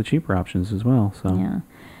 it's one of the cheaper options as well. So yeah.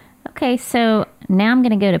 Okay, so now I'm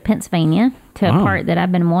going to go to Pennsylvania to a part that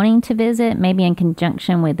I've been wanting to visit, maybe in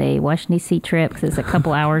conjunction with a Washington, D.C. trip, because it's a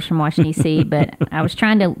couple hours from Washington, D.C., but I was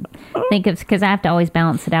trying to think of, because I have to always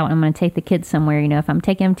balance it out when I'm going to take the kids somewhere. If I'm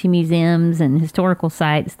taking them to museums and historical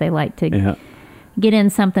sites, they like to get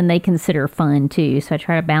in something they consider fun, too, so I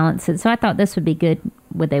try to balance it. So I thought this would be good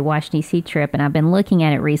with a Washington, D.C. trip, and I've been looking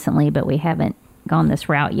at it recently, but we haven't gone this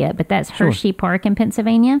route yet, but that's Hershey Park in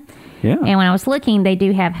Pennsylvania. Yeah. And when I was looking, they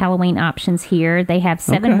do have Halloween options here. They have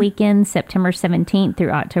 7 weekends, September 17th through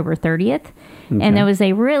October 30th. Okay. And there was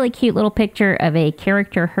a really cute little picture of a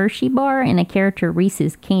character Hershey bar and a character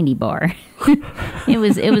Reese's candy bar. It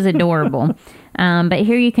was adorable. But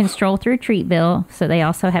here you can stroll through Treatville, so they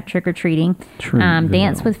also have trick-or-treating.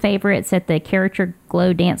 Dance with favorites at the Character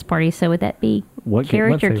Glow Dance Party. So would that be what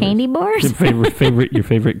candy bars? Your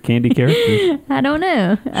favorite candy characters? I don't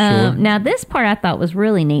know. Sure. Now, this part I thought was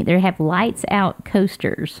really neat. They have lights-out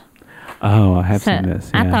coasters. Oh, I have seen this.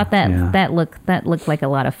 Yeah, I thought that looked like a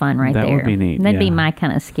lot of fun right there. That would be neat. That'd be my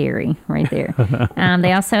kind of scary right there.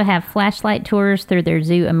 They also have flashlight tours through their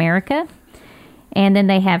Zoo America. And then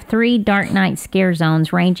they have 3 Dark Night scare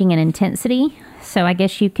zones ranging in intensity. So I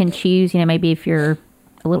guess you can choose, maybe if you're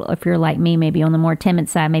like me, maybe on the more timid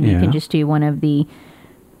side, maybe you can just do one of the,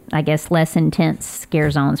 I guess, less intense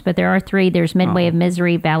scare zones. But there are 3. There's Midway of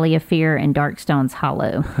Misery, Valley of Fear, and Darkstones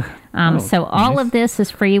Hollow. So all of this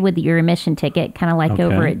is free with your admission ticket, kind of like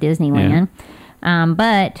over at Disneyland. Yeah.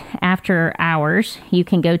 But after hours, you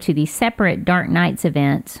can go to the separate Dark Nights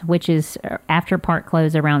events, which is after park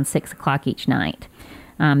close around 6 o'clock each night.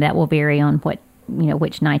 That will vary on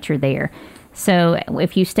which night you're there. So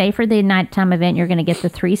if you stay for the nighttime event, you're going to get the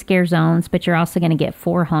 3 scare zones, but you're also going to get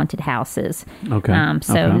 4 haunted houses. Okay.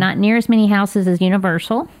 Not near as many houses as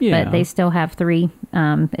Universal, but they still have 3.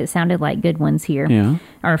 It sounded like good ones here. Yeah.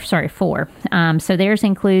 4. So theirs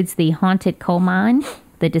includes the Haunted Coal Mine,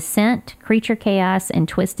 The Descent, Creature Chaos, and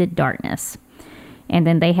Twisted Darkness. And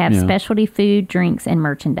then they have specialty food, drinks, and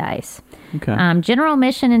merchandise. Okay. General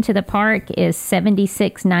admission into the park is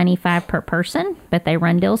 $76.95 per person, but they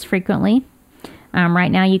run deals frequently.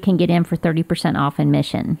 Right now, you can get in for 30% off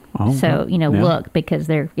admission. Oh, so, look, because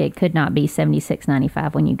it could not be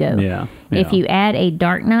 $76.95 when you go. Yeah. If you add a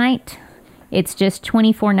Dark Night, it's just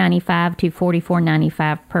 $24.95 to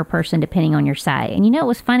 $44.95 per person, depending on your site. And it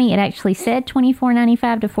was funny. It actually said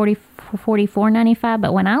 $24.95 to $44.95,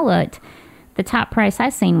 but when I looked, the top price I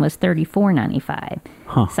seen was $34.95.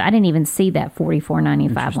 Huh. So I didn't even see that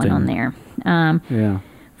 $44.95 one on there.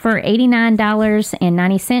 For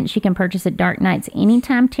 $89.90, you can purchase a Dark Nights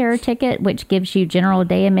Anytime Terror ticket, which gives you general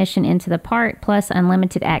day admission into the park, plus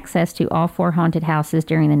unlimited access to all 4 haunted houses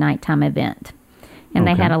during the nighttime event. And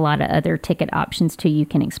they had a lot of other ticket options, too, you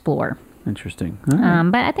can explore. Interesting. Right.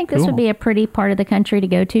 But I think this would be a pretty part of the country to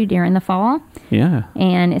go to during the fall. Yeah.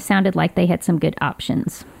 And it sounded like they had some good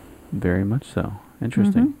options. Very much so.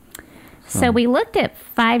 Interesting. So we looked at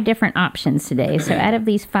 5 different options today. So out of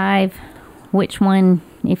these 5, which one,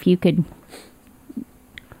 if you could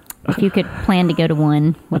plan to go to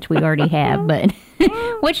one, which we already have, but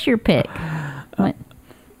what's your pick?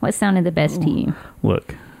 What sounded the best to you?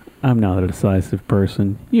 Look, I'm not a decisive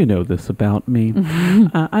person. You know this about me.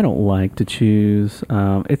 I don't like to choose.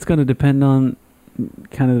 It's going to depend on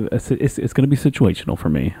it's going to be situational for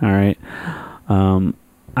me. All right.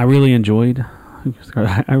 I really enjoyed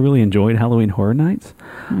Halloween Horror Nights.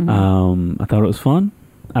 I thought it was fun.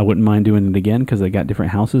 I wouldn't mind doing it again because they got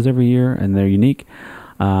different houses every year and they're unique.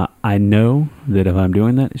 I know that if I'm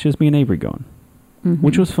doing that, it's just me and Avery going,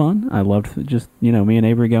 which was fun. I loved just, me and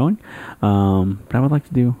Avery going. But I would like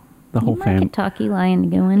to do the whole family. You might talk Eli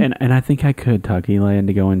into going. And I think I could talk Eli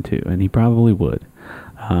into going too, and he probably would.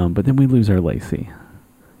 But then we lose our Lacey.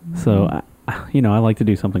 So, I like to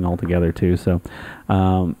do something all together too. So,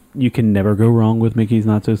 you can never go wrong with Mickey's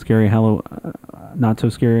Not So Scary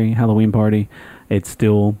Halloween Party. It's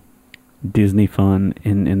still Disney fun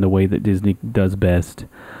in the way that Disney does best.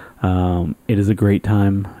 It is a great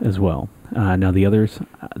time as well. Now the other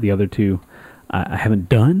two, I haven't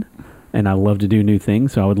done, and I love to do new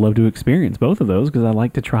things. So I would love to experience both of those because I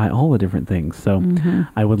like to try all the different things. So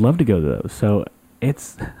I would love to go to those. So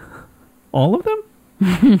it's all of them.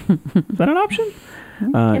 Is that an option?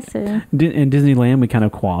 Yes, in Disneyland, we kind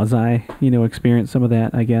of quasi, experienced some of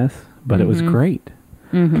that, I guess. But it was great.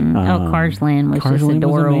 Cars Land was just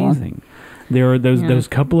adorable. Was amazing. There are those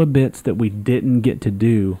couple of bits that we didn't get to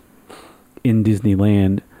do in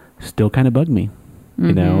Disneyland still kind of bug me.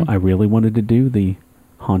 I really wanted to do the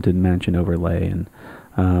Haunted Mansion overlay and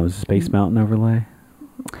was Space Mountain overlay,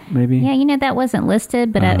 maybe. Yeah, that wasn't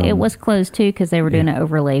listed, but it was closed too because they were doing an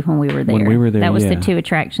overlay when we were there. When we were there, that was the 2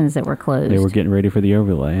 attractions that were closed. They were getting ready for the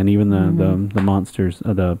overlay, and even the monsters,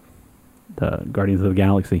 the Guardians of the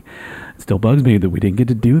Galaxy. It still bugs me that we didn't get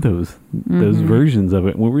to do those versions of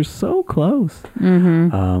it. We were so close.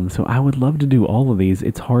 So I would love to do all of these.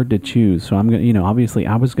 It's hard to choose. So I'm gonna, obviously,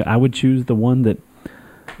 I would choose the one that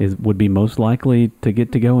would be most likely to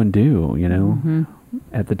get to go and do,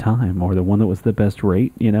 at the time, or the one that was the best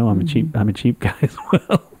rate. I'm a cheap guy as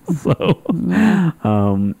well.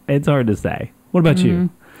 So it's hard to say. What about you?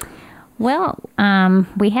 Well,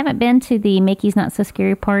 we haven't been to the Mickey's Not So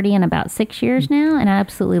Scary Party in about 6 years now, and I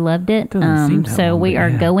absolutely loved it. So we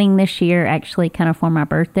are going this year, actually, kind of for my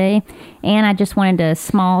birthday. And I just wanted a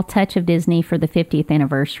small touch of Disney for the 50th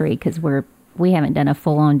anniversary because we haven't done a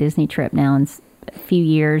full-on Disney trip now in a few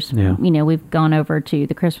years. Yeah. We've gone over to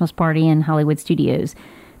the Christmas party in Hollywood Studios.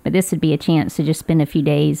 But this would be a chance to just spend a few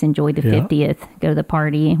days, enjoy the 50th, go to the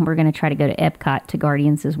party. We're going to try to go to Epcot to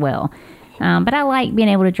Guardians as well. But I like being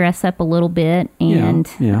able to dress up a little bit, and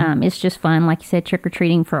it's just fun. Like you said,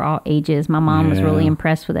 trick-or-treating for all ages. My mom was really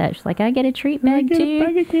impressed with that. She's like, I get a treat bag, too. A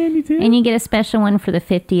bag of candy, too. And you get a special one for the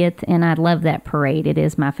 50th, and I love that parade. It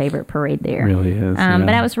is my favorite parade there. It really is. But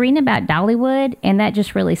I was reading about Dollywood, and that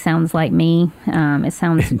just really sounds like me. It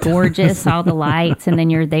sounds gorgeous, all the lights, and then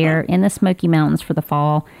you're there in the Smoky Mountains for the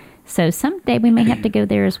fall. So someday we may have to go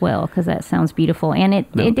there as well because that sounds beautiful, and it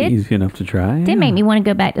did easy enough to try. Did make me want to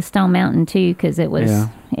go back to Stone Mountain too because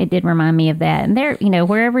it did remind me of that. And there,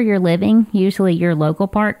 wherever you're living, usually your local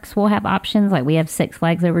parks will have options. Like we have Six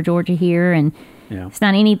Flags Over Georgia here, and it's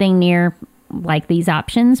not anything near like these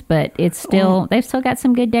options, but it's still they've still got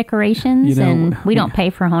some good decorations, and we don't pay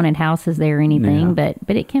for haunted houses there or anything, but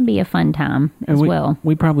it can be a fun time as well.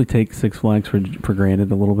 We probably take Six Flags for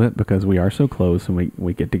granted a little bit because we are so close, and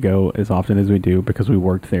we get to go as often as we do because we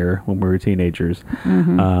worked there when we were teenagers.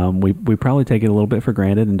 We probably take it a little bit for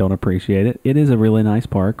granted and don't appreciate it. It is a really nice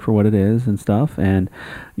park for what it is and stuff, and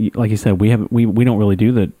like you said, we don't really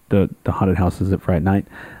do the haunted houses at Fright Night.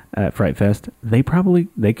 At Fright Fest, they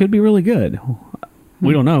could be really good.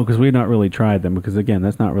 We don't know because we've not really tried them because again,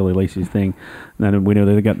 that's not really Lacey's thing. And then we know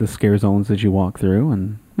they got the scare zones that you walk through,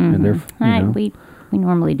 and they're we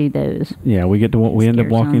normally do those. Yeah, we end up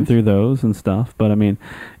walking through those and stuff. But I mean,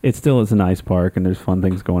 it's a nice park, and there's fun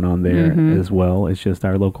things going on there as well. It's just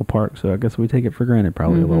our local park, so I guess we take it for granted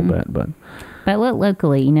probably a little bit, but look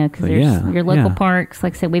locally, because there's your local parks.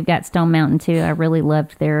 Like I said, we've got Stone Mountain too. I really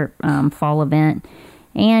loved their fall event.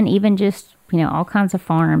 And even just, all kinds of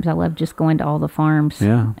farms. I love just going to all the farms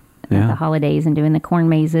at the holidays and doing the corn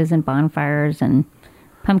mazes and bonfires and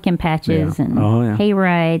pumpkin patches and hay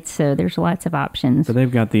rides. So there's lots of options. So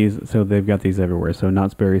they've got these everywhere. So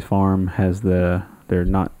Knott's Berry Farm has their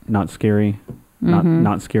not scary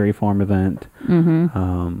farm event.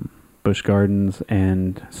 Busch Gardens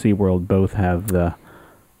and SeaWorld both have the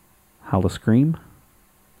Howl-O-Scream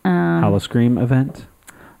event.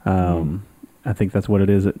 I think that's what it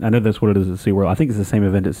is. I know that's what it is at SeaWorld. I think it's the same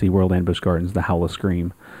event at SeaWorld and Busch Gardens, the Howl of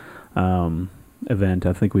Scream event.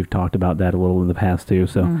 I think we've talked about that a little in the past too.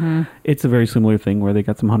 So it's a very similar thing where they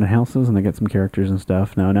got some haunted houses and they got some characters and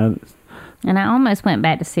stuff. No. And I almost went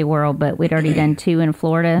back to SeaWorld, but we'd already done 2 in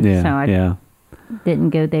Florida. Yeah, so I didn't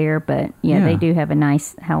go there. But they do have a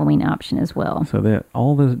nice Halloween option as well. So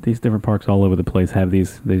these different parks all over the place have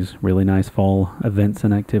these really nice fall events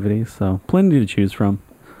and activities. So plenty to choose from.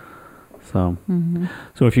 So,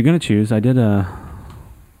 so if you're going to choose, I did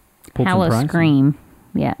Howl of Scream.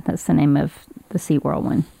 Yeah, that's the name of the SeaWorld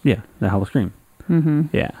one. Yeah, the Howl of Scream.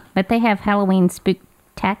 Yeah. But they have Halloween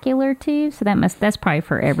Spooktacular too, so that's probably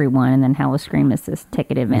for everyone. And then Howl of Scream is this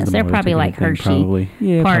ticket event. So they're probably like Hershey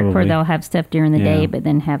Park where they'll have stuff during the day, but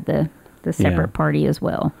then have the separate party as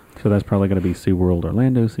well. So that's probably going to be SeaWorld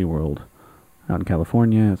Orlando, SeaWorld out in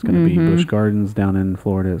California. It's going to be Busch Gardens down in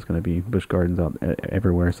Florida. It's going to be Busch Gardens out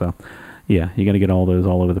everywhere. So, yeah, you got to get all those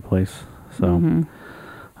all over the place. So,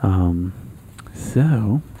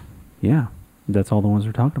 so, yeah, that's all the ones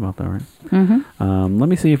we're talking about, though, right? Let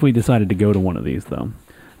me see if we decided to go to one of these, though.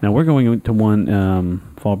 Now, we're going to one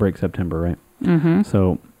fall break September, right?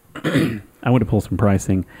 So, I went to pull some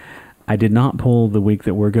pricing. I did not pull the week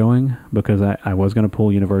that we're going because I was going to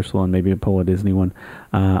pull Universal and maybe pull a Disney one.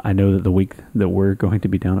 I know that the week that we're going to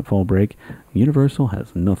be down at fall break, Universal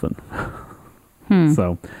has nothing.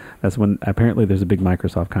 So, that's when apparently there's a big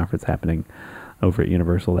Microsoft conference happening over at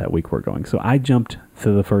Universal that week we're going. So I jumped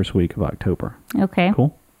to the first week of October. Okay.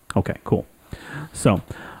 Cool? Okay, cool. So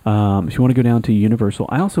if you want to go down to Universal,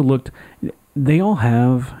 I also looked, they all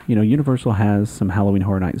have, Universal has some Halloween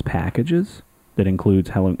Horror Nights packages that includes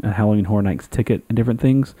Halloween Horror Nights ticket and different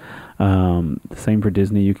things. The same for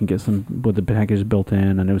Disney. You can get some with the package built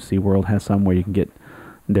in. I know SeaWorld has some where you can get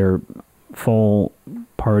their fall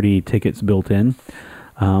party tickets built in.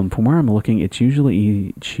 From where I'm looking, it's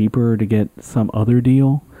usually cheaper to get some other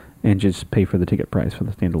deal and just pay for the ticket price for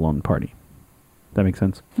the standalone party. That makes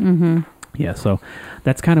sense? Yeah, so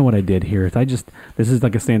that's kind of what I did here. This is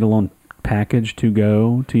like a standalone package to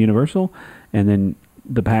go to Universal, and then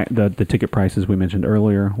the ticket prices we mentioned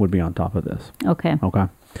earlier would be on top of this. Okay.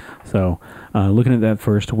 So looking at that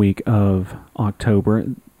first week of October,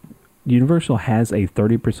 Universal has a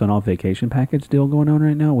 30% off vacation package deal going on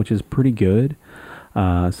right now, which is pretty good.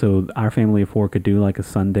 So our family of 4 could do like a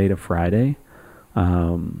Sunday to Friday,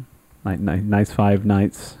 nice 5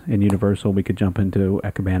 nights in Universal. We could jump into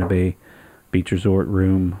a Cabana Bay Beach Resort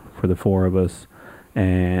room for the 4 of us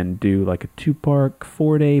and do like a 2-park,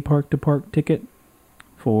 4-day park-to-park ticket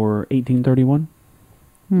for $18.31.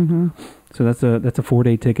 So that's a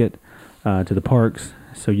 4-day ticket to the parks.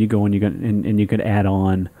 So you go and you could add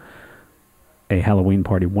on a Halloween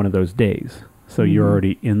party one of those days. So you're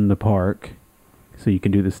already in the park. So you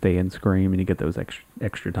can do the Stay and Scream, and you get those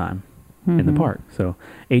extra time in the park. So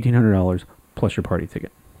 $1,800 plus your party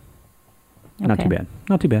ticket. Okay.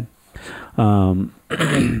 Not too bad.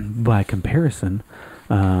 By comparison,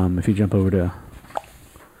 if you jump over to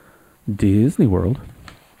Disney World,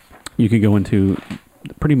 you could go into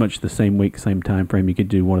pretty much the same week, same time frame. You could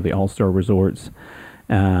do one of the All-Star Resorts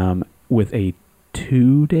with a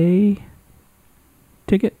 2-day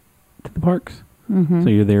ticket to the parks. So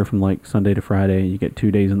you're there from like Sunday to Friday. You get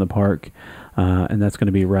 2 days in the park, and that's going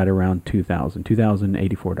to be right around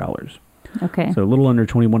 $2,084. Okay. So a little under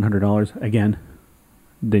 $2,100. Again,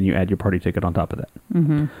 then you add your party ticket on top of that.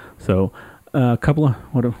 So a couple of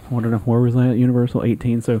where was I at Universal?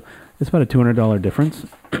 18. So it's about a $200 difference.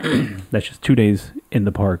 That's just 2 days in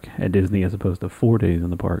the park at Disney as opposed to 4 days in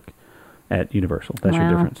the park at Universal. That's your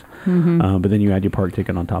difference. But then you add your park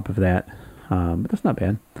ticket on top of that. But that's not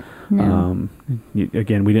bad. No.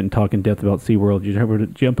 Again, we didn't talk in depth about SeaWorld. You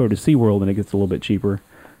jump over to SeaWorld and it gets a little bit cheaper.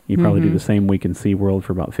 You probably do the same week in SeaWorld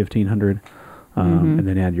for about $1,500, and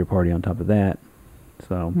then add your party on top of that.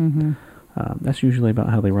 So that's usually about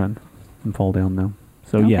how they run and fall down, though.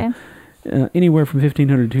 So yeah, anywhere from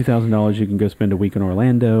 $1,500 to $2,000, you can go spend a week in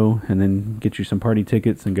Orlando and then get you some party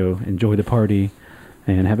tickets and go enjoy the party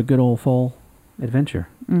and have a good old fall adventure.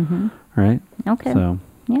 Right? Okay. So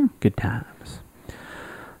yeah, good times.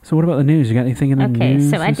 So what about the news? You got anything in the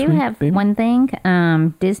news? Okay, so I do have one thing.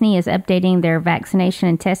 Disney is updating their vaccination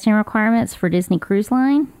and testing requirements for Disney Cruise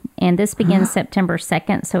Line, and this begins September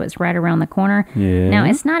 2nd, so it's right around the corner. Yeah. Now,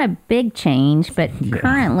 it's not a big change, but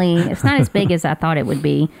currently, it's not as big as I thought it would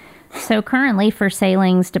be. So currently, for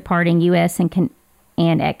sailings departing U.S.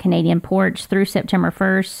 and at Canadian ports through September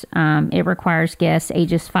 1st, it requires guests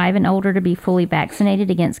ages 5 and older to be fully vaccinated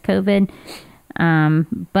against COVID.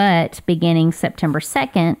 But beginning September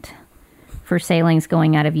 2nd, for sailings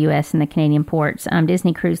going out of U.S. and the Canadian ports.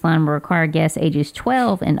 Disney Cruise Line will require guests ages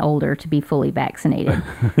 12 and older to be fully vaccinated.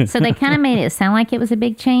 So they kind of made it sound like it was a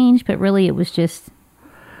big change, but really it was just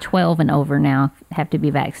 12 and over now have to be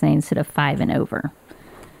vaccinated instead of 5 and over.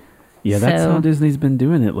 Yeah, that's how Disney's been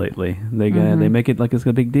doing it lately. They make it like it's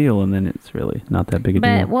a big deal, and then it's really not that big a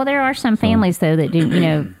deal. Well, there are some families, though, that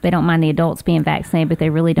do, they don't mind the adults being vaccinated, but they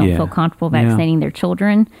really don't feel comfortable vaccinating their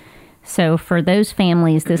children. So for those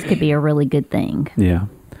families, this could be a really good thing. Yeah.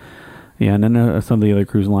 Yeah, and then some of the other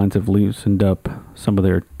cruise lines have loosened up some of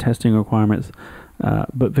their testing requirements,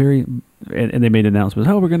 but and they made announcements,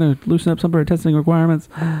 we're going to loosen up some of our testing requirements,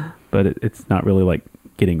 but it's not really like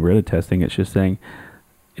getting rid of testing. It's just saying,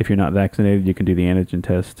 if you're not vaccinated, you can do the antigen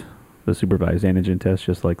test, the supervised antigen test,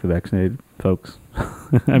 just like the vaccinated folks.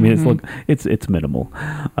 I mean, it's minimal.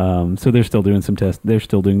 So they're still doing some tests. They're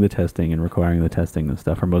still doing the testing and requiring the testing and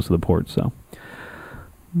stuff for most of the ports. So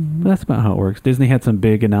but that's about how it works. Disney had some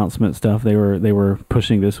big announcement stuff. They were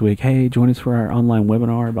pushing this week. Hey, join us for our online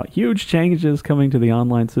webinar about huge changes coming to the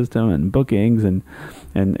online system and bookings and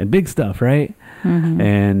big stuff, right?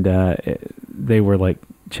 And they were like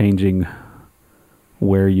changing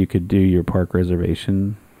where you could do your park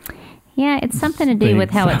reservation. Yeah, it's something to do with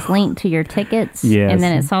how it's linked to your tickets. Yes. And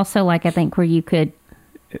then it's also like, I think, where you could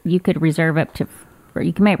reserve up to, or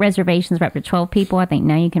you can make reservations for up to 12 people. I think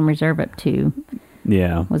now you can reserve up to,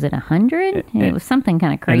 was it 100? It was something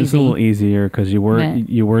kind of crazy. And it's a little easier because you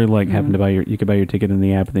were like having to you could buy your ticket in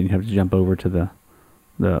the app, and then you have to jump over to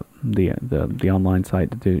the online site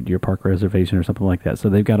to do your park reservation or something like that. So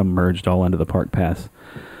they've got them merged all into the Park Pass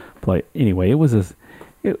play. Anyway, it was a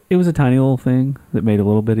tiny little thing that made it a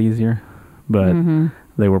little bit easier, but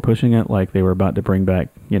they were pushing it like they were about to bring back,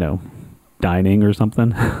 dining or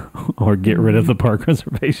something, or get rid of the park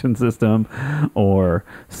reservation system or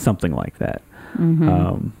something like that.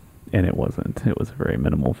 And it wasn't. It was a very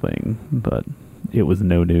minimal thing, but it was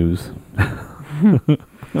no news.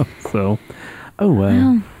 So,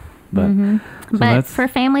 But for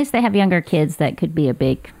families that have younger kids, that could be a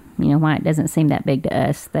big, why it doesn't seem that big to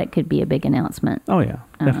us, that could be a big announcement. Oh, yeah,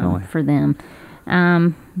 definitely. For them.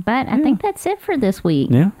 But I think that's it for this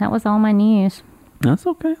week. Yeah. That was all my news. That's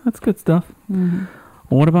okay. That's good stuff. Well,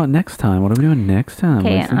 what about next time? What are we doing next time?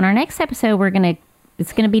 Okay, Lacey? on our next episode,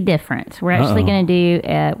 it's going to be different. We're actually going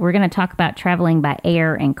to we're going to talk about traveling by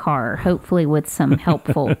air and car, hopefully with some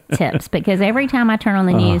helpful tips. Because every time I turn on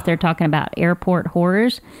the news, they're talking about airport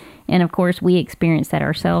horrors. And of course, we experienced that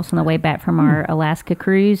ourselves on the way back from our Alaska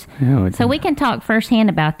cruise. Yeah, so we can talk firsthand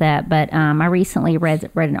about that. But I recently read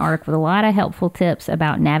an article with a lot of helpful tips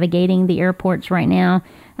about navigating the airports right now.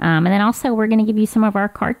 And then also, we're going to give you some of our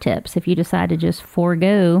car tips. If you decide to just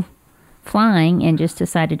forego flying and just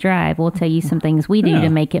decide to drive, we'll tell you some things we do to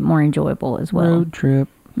make it more enjoyable as well. Road trip.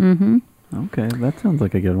 Okay, that sounds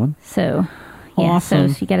like a good one. So,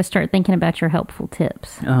 awesome. So you got to start thinking about your helpful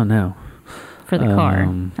tips. Oh, no. For the car.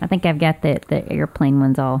 I think I've got the airplane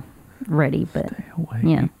ones all ready, but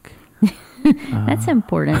that's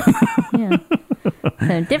important.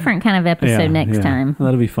 So different kind of episode next time.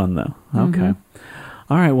 That'll be fun though. Okay.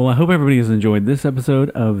 All right. Well, I hope everybody has enjoyed this episode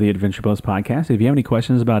of the Adventure Post podcast. If you have any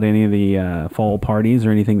questions about any of the fall parties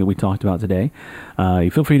or anything that we talked about today,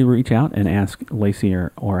 you feel free to reach out and ask Lacey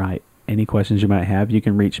or I any questions you might have. You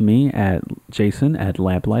can reach me at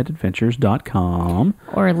jason@lamplightadventures.com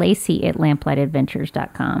or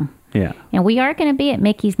Lacey@lamplightadventures.com. Yeah. And we are going to be at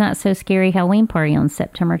Mickey's Not So Scary Halloween Party on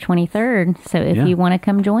September 23rd. So if you want to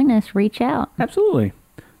come join us, reach out. Absolutely.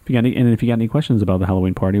 If you got any questions about the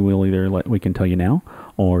Halloween party, we can tell you now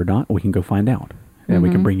or not. We can go find out and we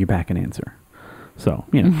can bring you back an answer. So,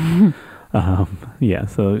 so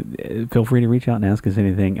feel free to reach out and ask us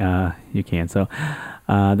anything you can. So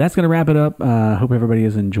that's going to wrap it up. Hope everybody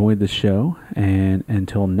has enjoyed the show. And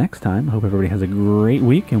until next time, hope everybody has a great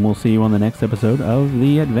week. And we'll see you on the next episode of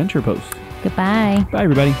The Adventure Post. Goodbye. Bye,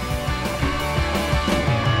 everybody.